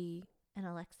an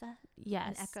Alexa.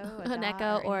 Yes. An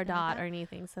Echo, or a Dot or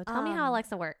anything. So tell me how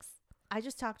Alexa works. I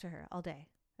just talk to her all day,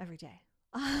 every day.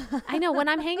 I know when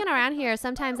I'm hanging around here,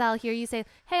 sometimes I'll hear you say,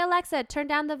 hey, Alexa, turn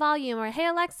down the volume, or hey,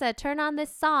 Alexa, turn on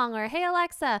this song, or hey,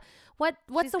 Alexa,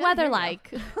 what's the weather like?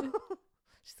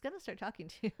 She's going to start talking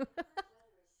to you.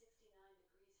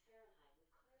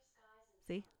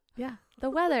 See? Yeah. The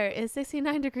weather is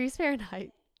 69 degrees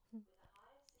Fahrenheit.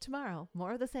 Tomorrow,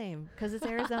 more of the same, because it's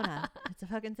Arizona. It's the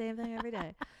fucking same thing every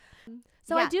day.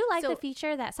 So I do like the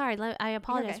feature that, I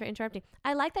apologize for interrupting.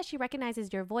 I like that she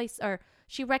recognizes your voice, or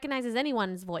she recognizes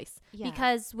anyone's voice. Yeah.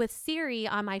 Because with Siri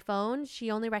on my phone,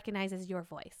 she only recognizes your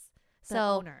voice.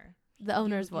 The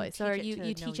owner's voice, or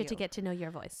you teach it to get to know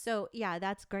your voice. So yeah,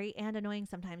 that's great and annoying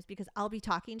sometimes, because I'll be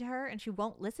talking to her and she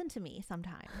won't listen to me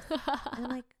sometimes. And I'm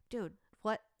like, dude,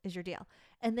 what is your deal?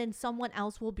 And then someone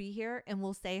else will be here and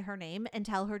will say her name and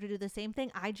tell her to do the same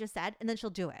thing I just said, and then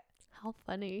she'll do it. How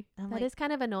funny. That is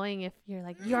kind of annoying if you're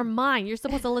like, you're mine. You're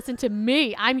supposed to listen to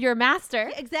me. I'm your master.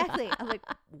 Yeah, exactly. I'm like,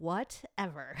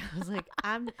 whatever. I was like,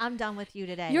 I'm done with you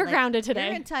today. You're grounded today.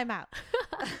 You're in timeout.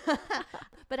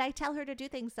 But I tell her to do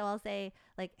things. So I'll say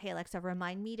like, hey, Alexa,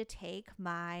 remind me to take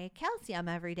my calcium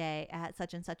every day at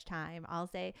such and such time. I'll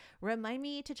say, remind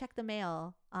me to check the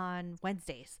mail on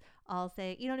Wednesdays. I'll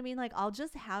say, you know what I mean? Like I'll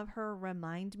just have her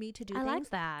remind me to do things. I like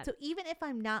that. So even if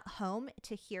I'm not home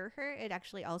to hear her, it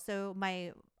actually also,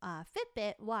 my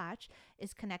Fitbit watch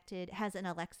is connected, has an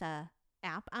Alexa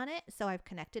app on it. So I've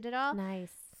connected it all.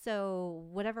 Nice. So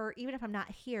whatever, even if I'm not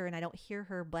here and I don't hear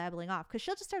her blabbling off, because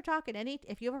she'll just start talking.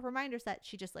 If you have a reminder set,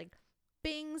 she just like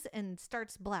bings and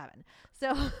starts blabbing.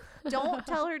 So don't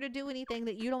tell her to do anything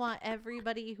that you don't want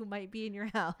everybody who might be in your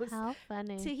house How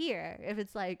funny. to hear. If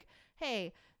it's like,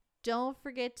 hey, don't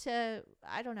forget to,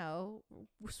 I don't know,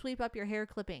 sweep up your hair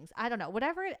clippings. I don't know,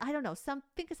 whatever. I don't know.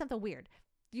 Think of something weird.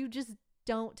 You just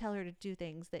don't tell her to do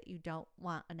things that you don't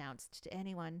want announced to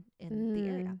anyone in the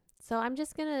area. So I'm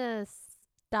just going to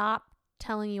stop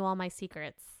telling you all my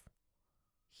secrets.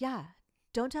 Yeah.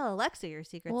 Don't tell Alexa your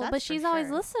secrets. Well, but she's always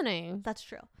listening. That's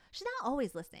true. She's not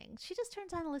always listening. She just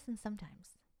turns on and listens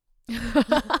sometimes.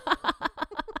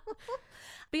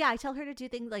 But yeah, I tell her to do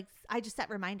things like, I just set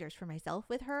reminders for myself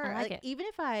with her. I like it. Even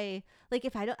if I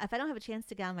don't have a chance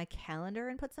to get on my calendar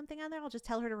and put something on there, I'll just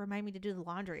tell her to remind me to do the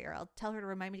laundry, or I'll tell her to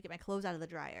remind me to get my clothes out of the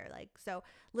dryer. Like, so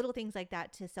little things like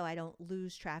that so I don't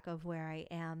lose track of where I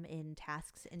am in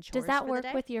tasks and chores. Does that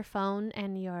work with your phone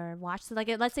and your watch? So like,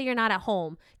 let's say you're not at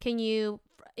home. Can you,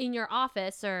 in your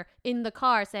office or in the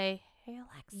car, say, hey,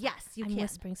 Alexa? Yes, you I'm can.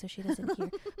 whispering so she doesn't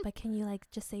hear. But can you like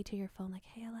just say to your phone, like,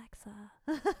 hey, Alexa?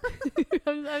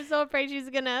 I'm so afraid she's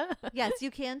going to. Yes,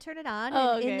 you can turn it on.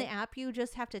 Oh, and okay. in the app, you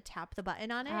just have to tap the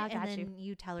button on it. Ah, and got then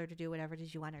you tell her to do whatever it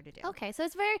is you want her to do. Okay, so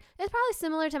it's probably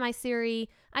similar to my Siri.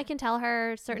 I can tell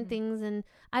her certain things, and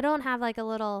I don't have like a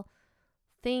little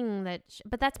thing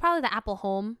but that's probably the Apple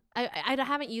Home. I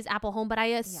haven't used Apple Home, but I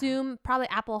assume probably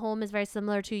Apple Home is very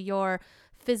similar to your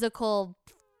physical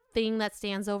thing that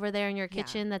stands over there in your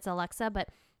kitchen that's Alexa, but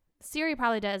Siri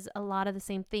probably does a lot of the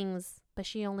same things, but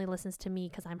she only listens to me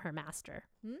because I'm her master.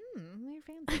 You're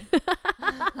fancy.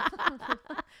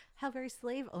 How very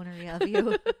slave ownery of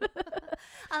you.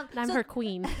 I'm her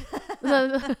queen.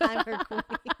 I'm her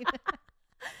queen.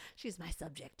 She's my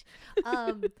subject.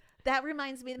 That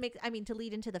reminds me to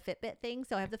lead into the Fitbit thing.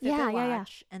 So I have the Fitbit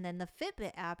watch, and then the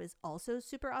Fitbit app is also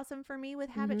super awesome for me with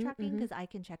habit tracking because I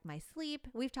can check my sleep.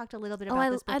 We've talked a little bit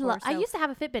about this before. I used to have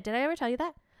a Fitbit. Did I ever tell you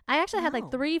that? I actually had like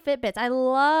 3 Fitbits. I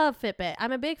love Fitbit.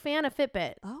 I'm a big fan of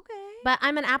Fitbit. Okay. But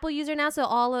I'm an Apple user now, so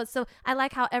I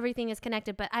like how everything is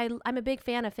connected. But I'm a big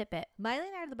fan of Fitbit. Miley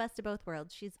and I are the best of both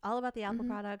worlds. She's all about the Apple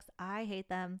products. I hate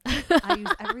them. I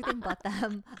use everything but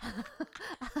them.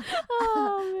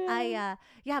 Oh man.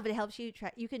 But it helps you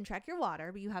track. You can track your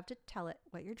water, but you have to tell it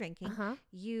what you're drinking.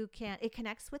 It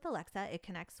connects with Alexa. It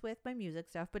connects with my music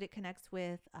stuff, but it connects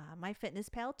with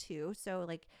MyFitnessPal too. So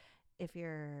like,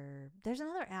 there's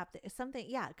another app that is something,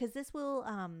 because this will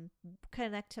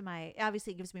connect to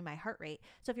obviously it gives me my heart rate.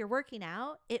 So if you're working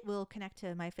out, it will connect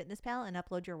to MyFitnessPal and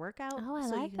upload your workout. Oh,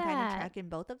 so like you can kind of that. track in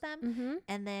both of them.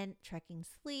 And then tracking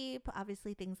sleep,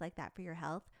 obviously things like that for your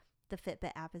health. The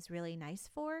Fitbit app is really nice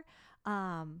for.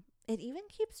 It even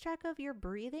keeps track of your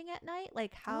breathing at night,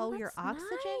 like how your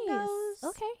oxygen goes.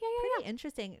 Okay, Pretty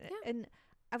interesting. Yeah. And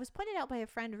I was pointed out by a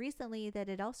friend recently that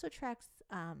it also tracks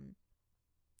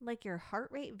like your heart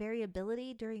rate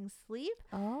variability during sleep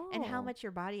and how much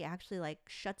your body actually like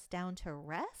shuts down to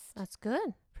rest. That's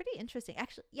good. Pretty interesting.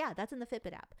 Actually, that's in the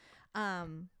Fitbit app.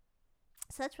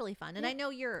 So that's really fun. And I know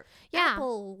your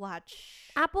Apple Watch.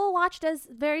 Apple Watch does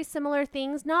very similar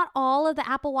things. Not all of the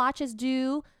Apple Watches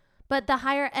do, but the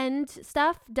higher end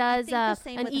stuff does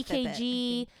an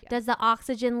EKG, does the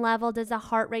oxygen level, does the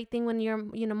heart rate thing when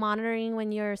you're monitoring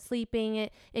when you're sleeping.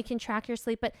 It can track your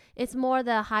sleep, but it's more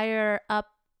the higher up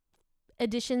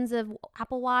editions of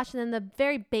Apple Watch. And then the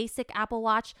very basic Apple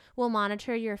Watch will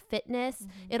monitor your fitness.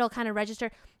 It'll kind of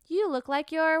register, you look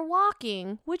like you're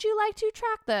walking, would you like to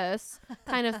track this,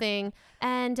 kind of thing.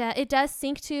 And it does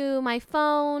sync to my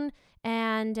phone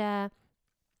and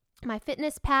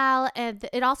MyFitnessPal, and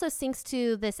it also syncs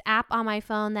to this app on my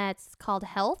phone that's called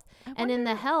Health. And in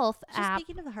the Health app,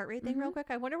 speaking of the heart rate thing real quick,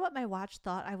 I wonder what my watch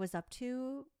thought I was up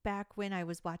to back when I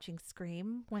was watching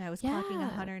Scream, when I was clocking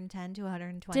 110 to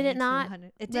 120. Did it not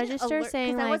register alert,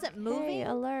 saying like, I wasn't moving? Hey,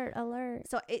 alert.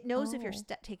 So it knows if you're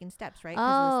taking steps, right?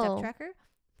 Because of the step tracker.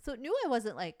 So it knew I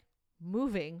wasn't like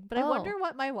moving, but I wonder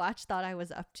what my watch thought I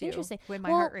was up to when my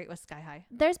heart rate was sky high.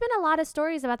 There's been a lot of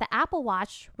stories about the Apple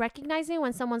Watch recognizing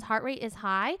when someone's heart rate is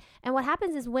high. And what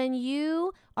happens is when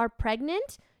you are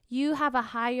pregnant, you have a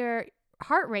higher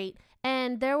heart rate.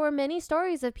 And there were many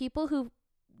stories of people who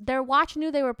their watch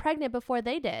knew they were pregnant before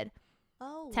they did.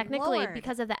 technically Lord.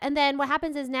 because of that. And then what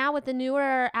happens is now with the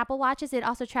newer Apple Watches, it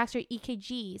also tracks your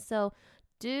EKG. So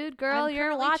dude, girl,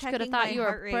 your watch could have thought you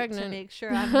were pregnant. To make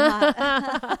sure I'm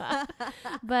not.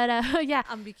 But yeah,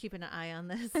 I'm be keeping an eye on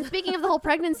this. And speaking of the whole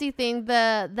pregnancy thing,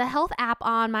 the health app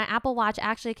on my Apple Watch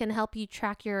actually can help you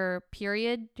track your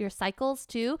period, your cycles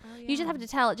too. Oh, yeah. You just have to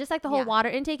tell it, just like the whole water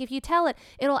intake. If you tell it,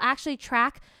 it'll actually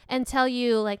track and tell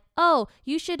you like, oh,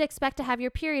 you should expect to have your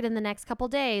period in the next couple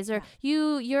days, or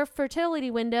your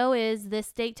fertility window is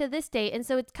this date to this date. And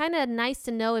so it's kind of nice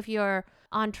to know if you're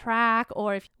on track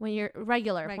or if when you're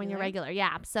regular.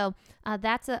 Yeah. So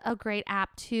that's a great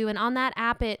app too. And on that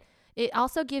app, it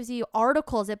also gives you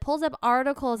articles. It pulls up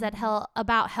articles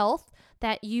about health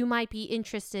that you might be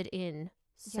interested in.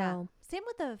 So same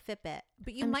with the Fitbit,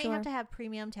 but you might have to have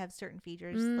premium to have certain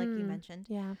features like you mentioned.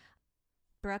 Yeah.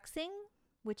 Bruxing,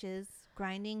 which is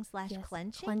grinding /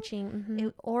 clenching.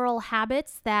 Clenching. Oral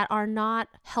habits that are not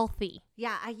healthy.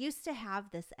 Yeah. I used to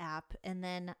have this app and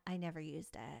then I never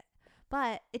used it.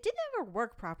 But it didn't ever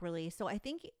work properly. So I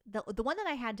think the one that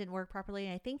I had didn't work properly.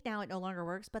 And I think now it no longer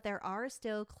works. But there are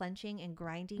still clenching and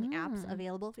grinding apps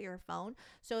available for your phone.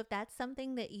 So if that's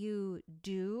something that you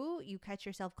do, you catch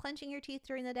yourself clenching your teeth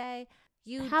during the day.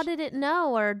 How did it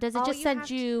know? Or does it just send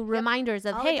you reminders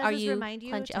of, hey, are you remind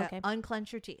you to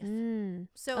unclench your teeth?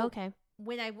 So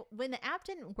when the app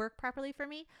didn't work properly for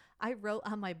me, I wrote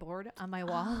on my board on my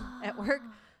wall at work,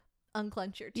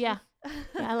 unclench your teeth. Yeah,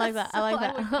 I like that. So I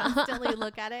would constantly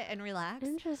look at it and relax.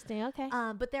 Interesting. Okay.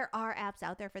 But there are apps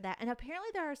out there for that. And apparently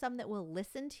there are some that will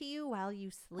listen to you while you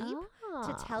sleep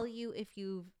to tell you if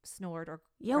you've snored or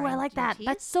I like that. Teeth.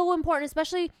 That's so important,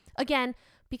 especially, again,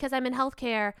 because I'm in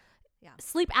healthcare.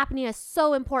 Sleep apnea is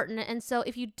so important. And so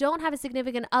if you don't have a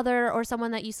significant other or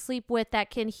someone that you sleep with that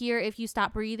can hear if you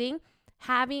stop breathing,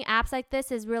 having apps like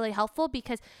this is really helpful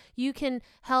because you can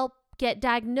help get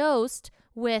diagnosed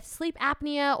with sleep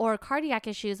apnea or cardiac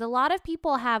issues. A lot of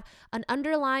people have an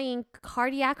underlying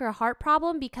cardiac or heart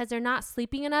problem because they're not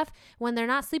sleeping enough. When they're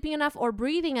not sleeping enough or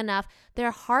breathing enough,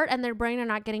 their heart and their brain are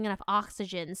not getting enough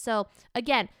oxygen. So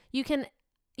again, you can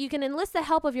enlist the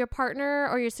help of your partner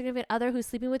or your significant other who's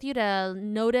sleeping with you to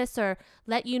notice or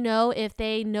let you know if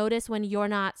they notice when you're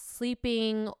not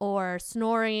sleeping or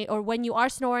snoring, or when you are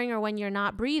snoring or when you're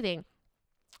not breathing.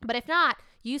 But if not,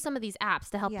 use some of these apps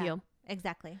to help you.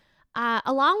 Exactly.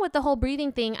 Along with the whole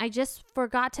breathing thing, I just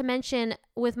forgot to mention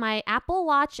with my Apple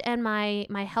Watch and my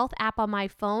health app on my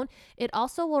phone, it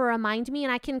also will remind me,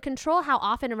 and I can control how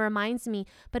often it reminds me,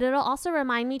 but it'll also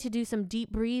remind me to do some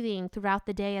deep breathing throughout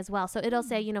the day as well. So it'll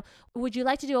say, would you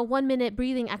like to do a 1-minute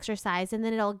breathing exercise? And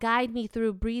then it'll guide me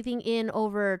through breathing in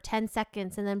over 10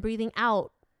 seconds and then breathing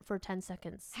out for 10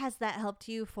 seconds. Has that helped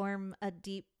you form a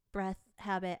deep breath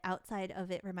habit outside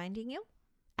of it reminding you?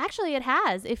 Actually, it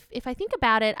has. If I think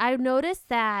about it, I've noticed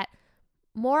that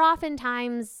more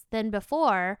oftentimes than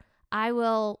before, I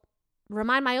will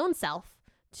remind my own self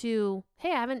to,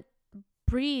 hey, I haven't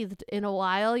breathed in a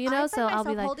while, so I'll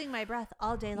be like holding my breath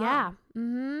all day long. Yeah.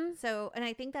 Mm-hmm. So, and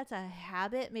I think that's a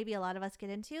habit maybe a lot of us get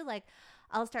into. Like,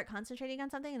 I'll start concentrating on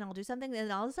something and I'll do something,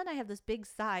 and all of a sudden I have this big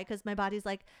sigh because my body's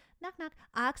like, knock, knock,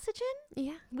 oxygen?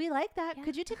 Yeah. We like that. Yeah.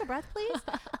 Could you take a breath, please?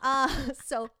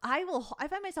 So I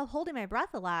find myself holding my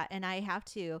breath a lot, and I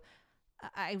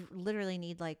literally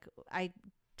need I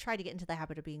try to get into the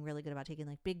habit of being really good about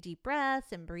taking big deep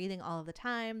breaths and breathing all of the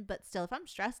time. But still, if I'm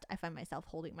stressed, I find myself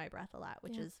holding my breath a lot,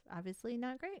 which is obviously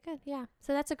not great. Good. Yeah.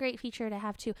 So that's a great feature to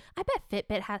have too. I bet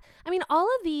Fitbit has, all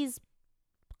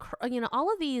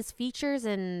of these features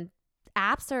and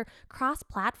apps are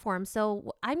cross-platform.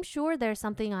 So I'm sure there's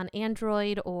something on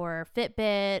Android or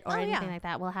Fitbit or anything like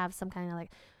that. We'll have some kind of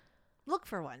look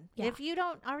for one. Yeah. If you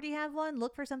don't already have one,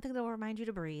 look for something that will remind you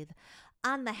to breathe.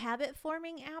 On the habit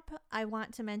forming app, I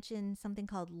want to mention something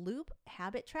called Loop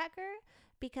Habit Tracker,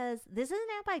 because this is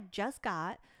an app I just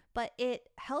got, but it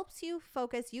helps you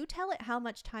focus. You tell it how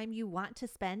much time you want to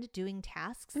spend doing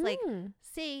tasks.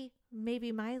 Say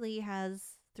maybe Miley has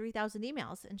 3,000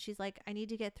 emails and she's like, I need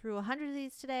to get through 100 of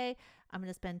these today. I'm going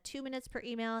to spend 2 minutes per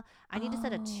email. I need to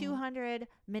set a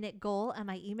 200-minute goal on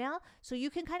my email. So you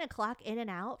can kind of clock in and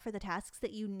out for the tasks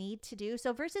that you need to do.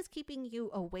 So versus keeping you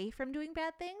away from doing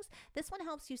bad things, this one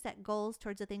helps you set goals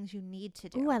towards the things you need to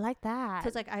do. Oh, I like that.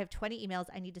 So it's I have 20 emails.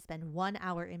 I need to spend 1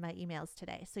 hour in my emails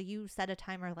today. So you set a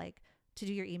timer to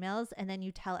do your emails, and then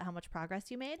you tell it how much progress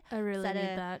you made. I really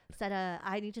need that.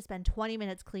 I need to spend 20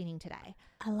 minutes cleaning today.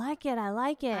 I like it.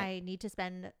 I need to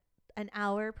spend an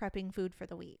hour prepping food for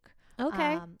the week.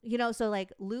 Okay. So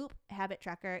Loop Habit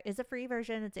Tracker is a free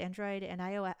version. It's Android and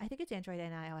iOS. I think it's Android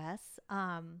and iOS.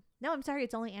 No, I'm sorry.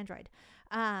 It's only Android.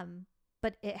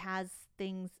 but it has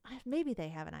things. Maybe they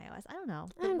have an iOS. I don't know.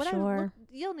 I'm sure.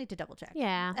 You'll need to double check.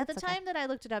 Yeah. At the time that I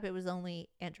looked it up, it was only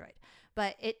Android,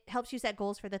 but it helps you set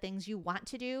goals for the things you want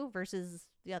to do versus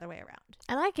the other way around.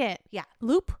 I like it. Yeah.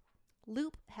 Loop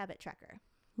habit tracker.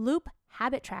 Loop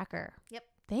habit tracker. Yep.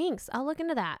 Thanks. I'll look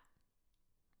into that.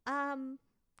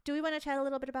 Do we want to chat a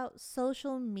little bit about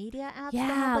social media apps?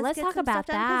 Yeah, let's talk about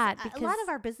that. Because a lot of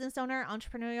our business owner,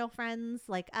 entrepreneurial friends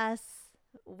like us,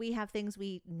 we have things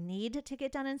we need to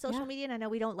get done in social media. And I know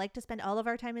we don't like to spend all of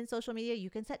our time in social media.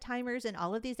 You can set timers in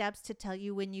all of these apps to tell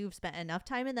you when you've spent enough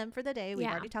time in them for the day. We've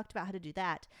already talked about how to do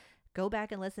that. Go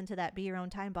back and listen to that Be Your Own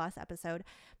Time Boss episode.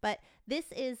 But these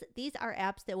are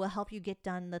apps that will help you get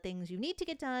done the things you need to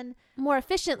get done more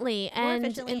efficiently and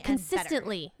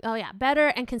consistently. Oh yeah, better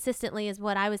and consistently is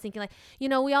what I was thinking. Like,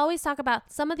 we always talk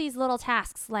about some of these little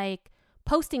tasks like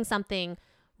posting something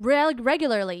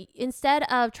regularly. Instead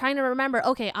of trying to remember,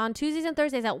 okay, on Tuesdays and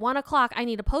Thursdays at 1:00 I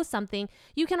need to post something,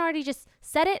 you can already just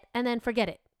set it and then forget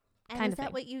it. And is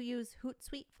that what you use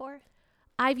Hootsuite for?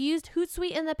 I've used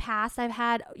Hootsuite in the past. I've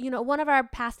had, one of our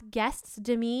past guests,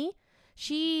 Demi,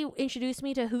 she introduced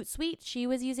me to Hootsuite. She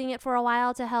was using it for a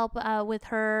while to help with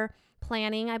her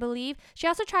planning, I believe. She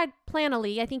also tried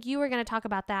Planoly. I think you were going to talk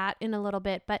about that in a little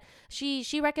bit, but she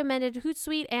recommended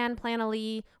Hootsuite and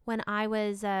Planoly when I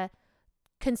was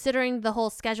considering the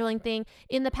whole scheduling thing.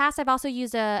 In the past, I've also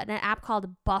used an app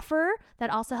called Buffer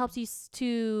that also helps you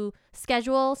to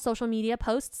schedule social media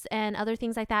posts and other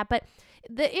things like that. But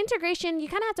the integration, you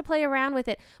kind of have to play around with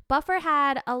it. Buffer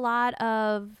had a lot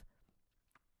of,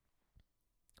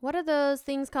 what are those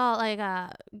things called? Like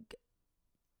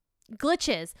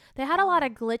glitches. They had a lot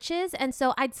of glitches. And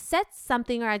so I'd set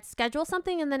something or I'd schedule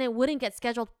something and then it wouldn't get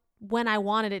scheduled when I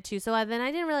wanted it to. So then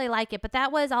I didn't really like it, but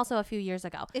that was also a few years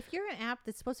ago. If you're an app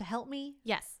that's supposed to help me.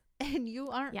 Yes. And you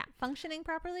aren't functioning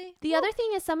properly. The other thing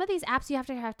is some of these apps you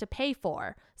have to pay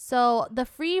for. So the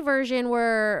free version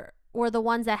were the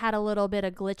ones that had a little bit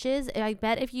of glitches. I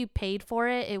bet if you paid for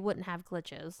it, it wouldn't have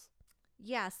glitches.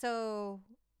 Yeah. So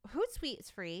Hootsuite is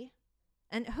free.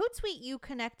 And Hootsuite, you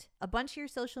connect a bunch of your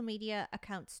social media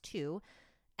accounts to,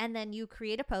 and then you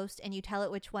create a post and you tell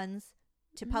it which ones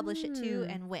to publish it to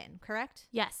and when, correct?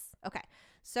 Yes. Okay.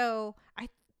 So I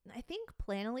think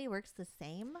Planoly works the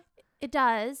same. It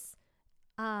does.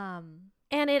 And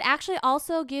it actually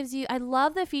also gives you, I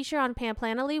love the feature on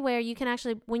Planoly where you can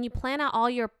actually, when you plan out all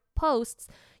your posts,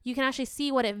 you can actually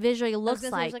see what it visually looks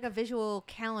like. There's like a visual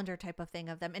calendar type of thing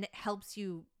of them, and it helps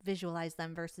you visualize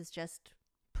them versus just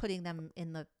putting them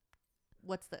in the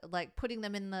putting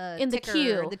them in the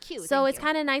queue. So it's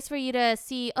kind of nice for you to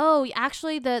see, oh,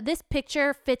 actually this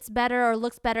picture fits better or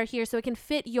looks better here, so it can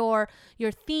fit your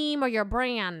theme or your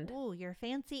brand. Ooh, your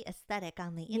fancy aesthetic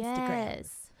on the Instagram.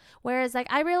 Yes. Whereas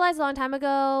I realized a long time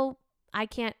ago, I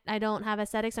don't have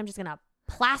aesthetics. I'm just going to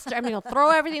I'm going to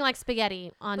throw everything like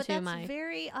spaghetti onto my. But that's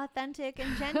very authentic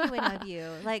and genuine of you.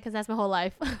 Because that's my whole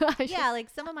life. Yeah, like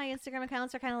some of my Instagram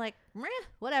accounts are kind of like, meh,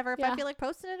 whatever. If I feel like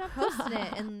posting it, I'm posting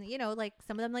it. And, like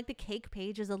some of them, like the cake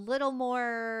page is a little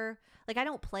more, like I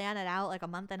don't plan it out like a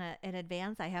month in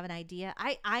advance. I have an idea.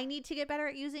 I need to get better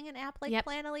at using an app like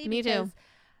Planoly. Me too.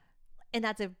 And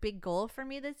that's a big goal for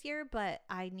me this year, but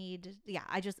I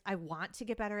want to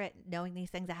get better at knowing these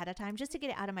things ahead of time just to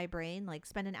get it out of my brain, like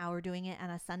spend an hour doing it on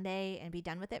a Sunday and be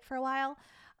done with it for a while.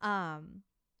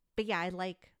 But yeah, I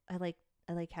like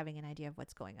having an idea of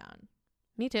what's going on.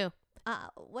 Me too.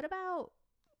 What about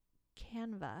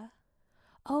Canva?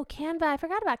 Oh, Canva. I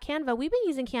forgot about Canva. We've been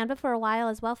using Canva for a while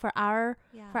as well for our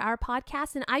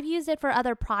podcast, and I've used it for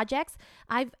other projects.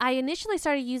 I initially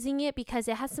started using it because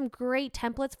it has some great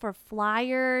templates for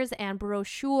flyers and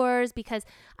brochures because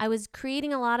I was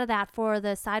creating a lot of that for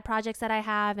the side projects that I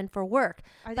have and for work.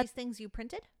 Are these things you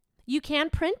printed? You can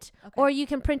print, or you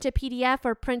can print to PDF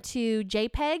or print to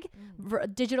JPEG,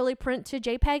 digitally print to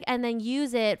JPEG, and then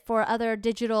use it for other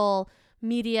digital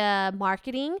media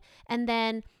marketing. And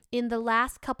then in the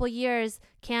last couple years,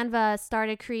 Canva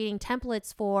started creating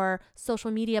templates for social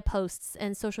media posts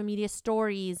and social media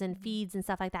stories and feeds and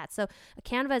stuff like that. So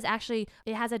Canva is actually,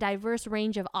 it has a diverse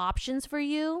range of options for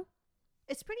you.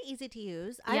 It's pretty easy to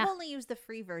use. I've only used the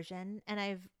free version, and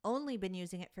I've only been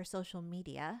using it for social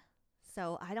media.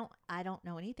 So I don't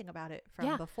know anything about it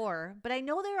from before, but I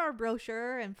know there are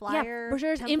brochure and flyer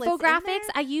brochures, infographics.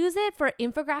 I use it for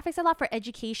infographics a lot for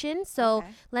education. So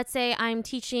let's say I'm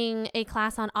teaching a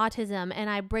class on autism and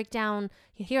I break down,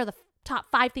 here are the top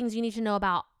 5 things you need to know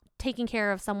about taking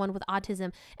care of someone with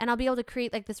autism. And I'll be able to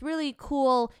create like this really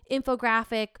cool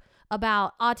infographic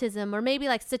about autism, or maybe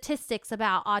like statistics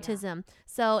about autism. Yeah.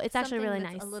 So it's actually really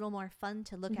nice. A little more fun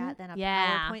to look at than a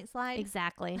PowerPoint slide.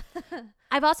 Exactly.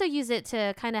 I've also used it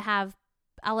to kind of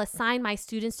I'll assign my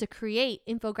students to create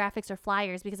infographics or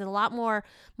flyers, because it's a lot more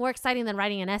exciting than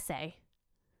writing an essay.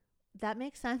 That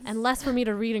makes sense. And less for me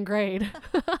to read and grade.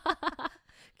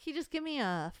 Can you just give me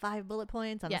 5 bullet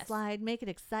points on a slide, make it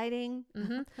exciting?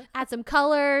 Add some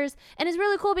colors. And it's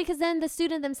really cool because then the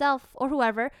student themselves or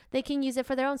whoever, they can use it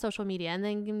for their own social media and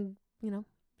then can,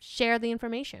 share the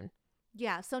information.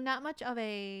 Yeah. So not much of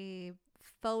a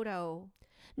photo.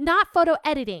 Not photo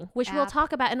editing, which we'll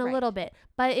talk about in a little bit,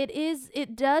 but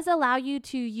it does allow you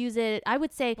to use it, I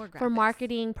would say, for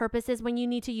marketing purposes, when you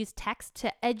need to use text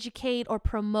to educate or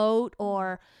promote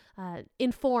or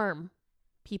inform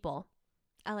people.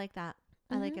 I like that.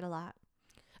 I like it a lot.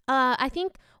 I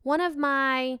think one of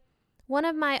my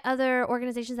other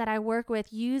organizations that I work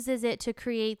with uses it to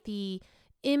create the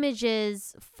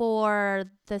images for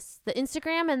the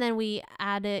Instagram, and then we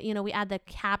add it, we add the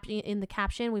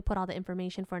caption, we put all the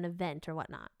information for an event or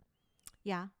whatnot.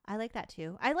 Yeah, I like that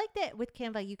too. I like that with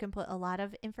Canva you can put a lot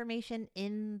of information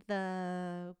in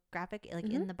the graphic, like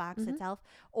in the box itself,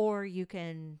 or you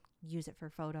can use it for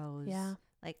photos. Yeah.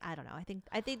 Like, I don't know. I think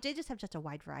they just have such a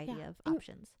wide variety of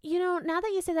options. Now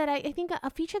that you say that, I think a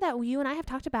feature that you and I have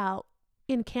talked about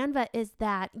in Canva is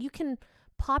that you can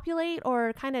populate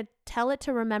or kind of tell it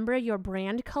to remember your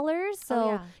brand colors.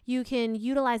 So you can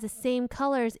utilize the same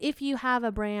colors if you have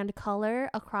a brand color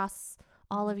across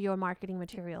all of your marketing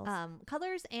materials.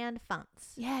 Colors and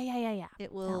fonts. Yeah.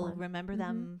 It will remember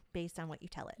them based on what you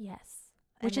tell it. Yes.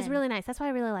 Which is really nice. That's why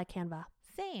I really like Canva.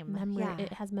 Same. Memory. Yeah.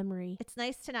 It has memory. It's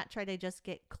nice to not try to just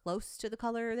get close to the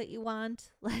color that you want.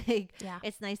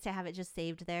 It's nice to have it just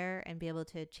saved there and be able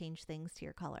to change things to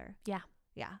your color. Yeah.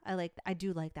 Yeah. I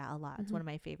do like that a lot. It's one of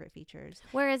my favorite features.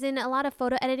 Whereas in a lot of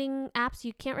photo editing apps,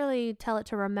 you can't really tell it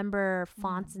to remember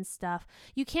fonts and stuff.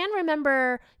 It can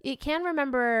remember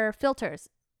filters.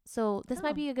 So this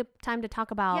might be a good time to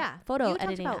talk about photo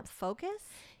editing apps. Focus?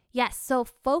 Yes. So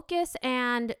Focus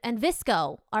and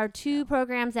VSCO are two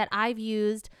programs that I've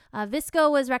used.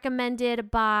 VSCO was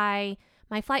recommended by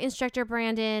my flight instructor,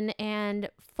 Brandon, and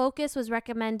Focus was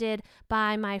recommended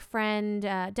by my friend,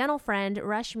 dental friend,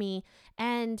 Rashmi.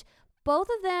 And both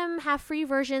of them have free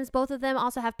versions. Both of them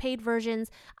also have paid versions.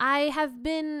 I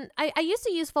used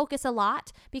to use Focus a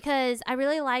lot because I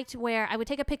really liked where I would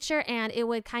take a picture and it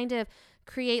would kind of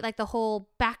create like the whole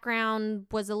background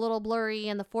was a little blurry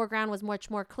and the foreground was much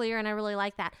more clear, and I really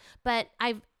like that. But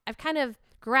I've kind of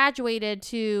graduated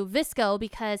to VSCO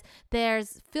because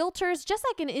there's filters just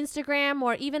like in Instagram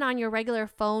or even on your regular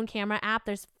phone camera app.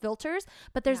 There's filters,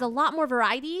 but there's a lot more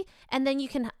variety, and then you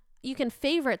can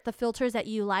favorite the filters that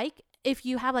you like. If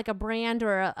you have like a brand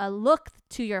or a look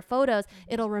to your photos,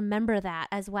 it'll remember that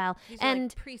as well. These are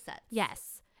like presets.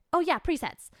 Yes. Oh yeah,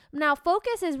 presets. Now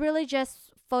Focus is really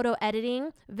just photo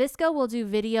editing. VSCO will do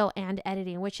video and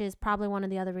editing, which is probably one of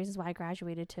the other reasons why I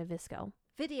graduated to VSCO.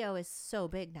 Video is so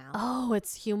big now. Oh,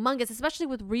 it's humongous, especially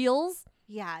with Reels.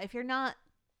 Yeah, if you're not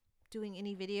doing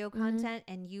any video content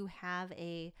and you have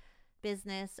a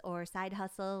business or side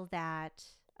hustle that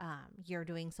you're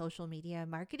doing social media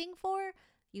marketing for,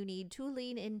 you need to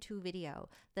lean into video.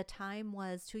 The time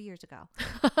was 2 years ago.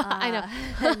 I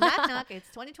know. Knock. It's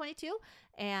 2022.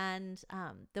 And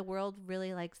the world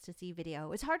really likes to see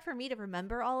video. It's hard for me to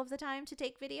remember all of the time to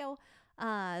take video.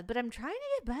 But I'm trying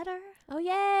to get better. Oh,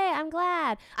 yay. I'm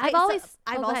glad. I've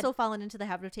also fallen into the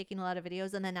habit of taking a lot of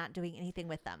videos and then not doing anything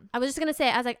with them. I was just going to say,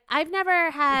 I was like, I've never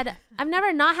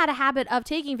not had a habit of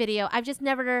taking video. I've just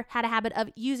never had a habit of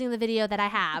using the video that I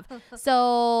have.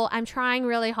 So I'm trying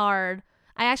really hard.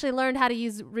 I actually learned how to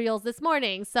use Reels this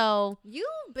morning. So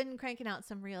you've been cranking out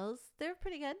some Reels. They're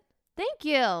pretty good. Thank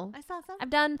you. I saw some. I've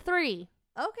done 3.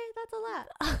 Okay, that's a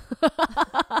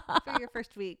lot for your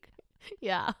first week.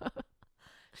 Yeah.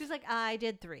 She's like, I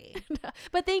did 3.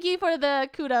 But thank you for the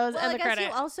kudos and the credit.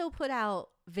 You also put out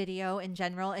video in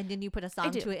general, and then you put a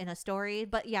song to it in a story.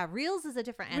 But yeah, Reels is a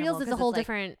different animal. Reels is a whole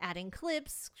different. Adding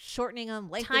clips, shortening them,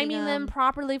 timing them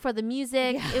properly for the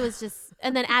music. Yeah. It was just,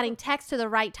 and then adding text to the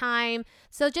right time.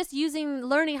 So just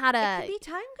learning how to. It can be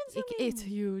time consuming. It's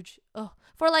huge. Oh,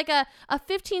 for like a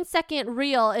 15-second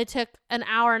reel, it took an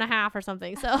hour and a half or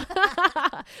something. So,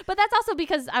 but that's also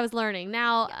because I was learning.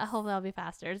 Now, hopefully, I'll be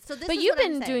faster. But you've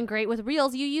been doing great with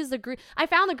Reels. You use I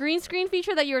found the green screen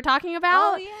feature that you were talking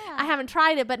about. Oh yeah. I haven't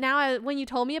tried it, but now when you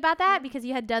told me about that, because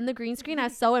you had done the green screen, I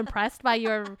was so impressed by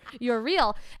your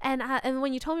reel. And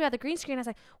when you told me about the green screen, I was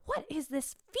like, what is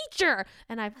this feature?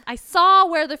 And I saw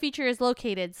where the feature is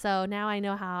located, so now I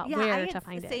know where to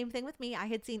find it. Same thing with me. I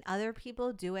had seen other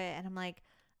people do it, and I'm like,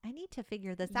 I need to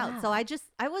figure this out. So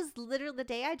I was literally, the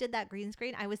day I did that green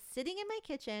screen, I was sitting in my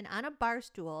kitchen on a bar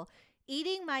stool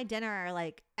eating my dinner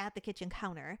like at the kitchen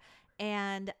counter,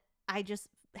 and I just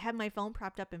had my phone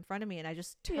propped up in front of me, and I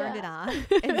just turned it on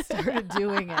and started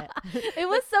doing it. It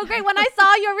was so great. When I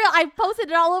saw your reel, I posted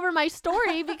it all over my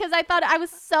story because I thought I was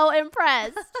so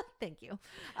impressed. Thank you.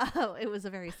 It was a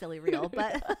very silly reel,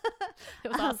 but it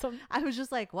was awesome. I was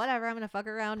just like, whatever, I'm gonna fuck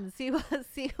around and see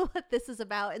what this is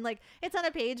about. And like, it's on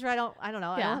a page where I don't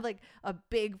know. I don't have like a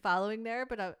big following there,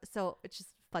 but so it's just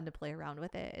fun to play around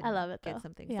with it. And I love it. Get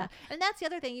some things done. And that's the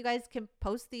other thing. You guys can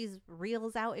post these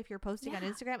reels out if you're posting on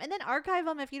Instagram, and then archive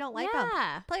them if you don't like them.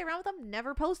 Play around with them.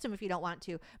 Never post them if you don't want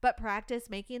to, but practice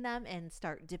making them and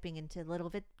start dipping into little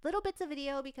bits of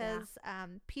video, because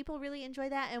people really enjoy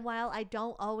that. And while I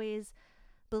don't always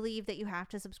believe that you have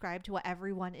to subscribe to what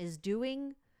everyone is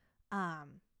doing,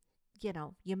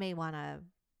 you may want to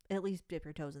at least dip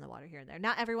your toes in the water here and there.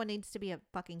 Not everyone needs to be a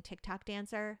fucking TikTok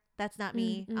dancer. That's not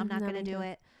me. I'm not going to do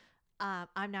it.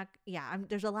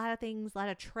 There's a lot of things, a lot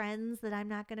of trends that I'm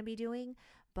not going to be doing,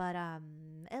 but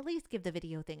at least give the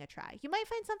video thing a try. You might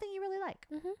find something you really like.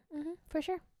 For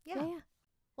sure. Yeah.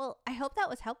 Well, I hope that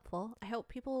was helpful. I hope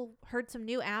people heard some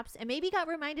new apps and maybe got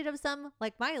reminded of some,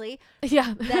 like Miley,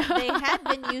 that they had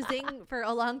been using for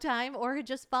a long time or had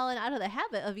just fallen out of the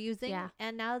habit of using,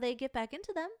 and now they get back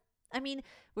into them. I mean,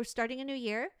 we're starting a new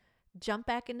year. Jump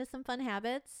back into some fun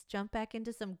habits. Jump back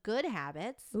into some good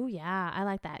habits. Oh, yeah. I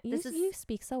like that. You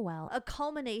speak so well. A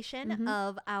culmination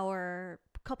of a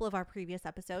couple of our previous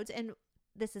episodes. And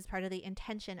this is part of the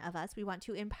intention of us. We want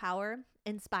to empower,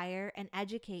 inspire, and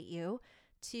educate you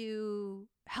to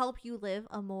help you live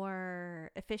a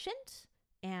more efficient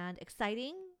and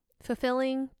exciting,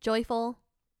 fulfilling, joyful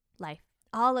life.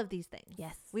 All of these things.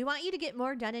 Yes. We want you to get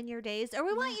more done in your days, or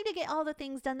we want you to get all the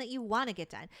things done that you want to get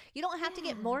done. You don't have to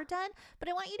get more done, but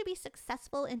I want you to be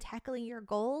successful in tackling your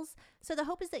goals. So the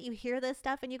hope is that you hear this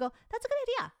stuff and you go, that's a good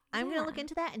idea. I'm going to look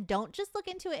into that. And don't just look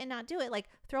into it and not do it. Like,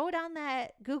 throw it on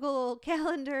that Google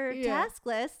Calendar task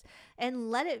list and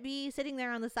let it be sitting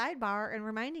there on the sidebar and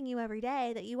reminding you every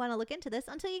day that you want to look into this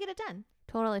until you get it done.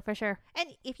 Totally, for sure. And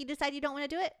if you decide you don't want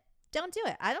to do it, don't do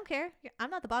it. I don't care. I'm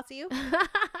not the boss of you.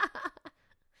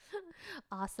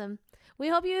 Awesome. We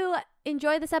hope you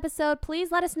enjoy this episode.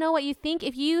 Please let us know what you think.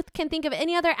 If you can think of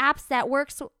any other apps that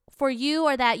works for you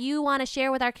or that you want to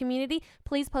share with our community,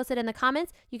 please post it in the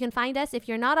comments. You can find us, if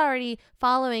you're not already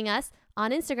following us,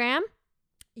 on Instagram.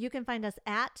 You can find us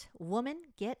at Woman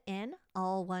Get In,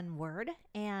 all one word.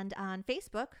 And on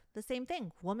Facebook, the same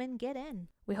thing, Woman Get In.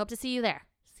 We hope to see you there.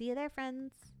 See you there,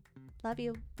 friends. Love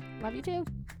you. Love you too.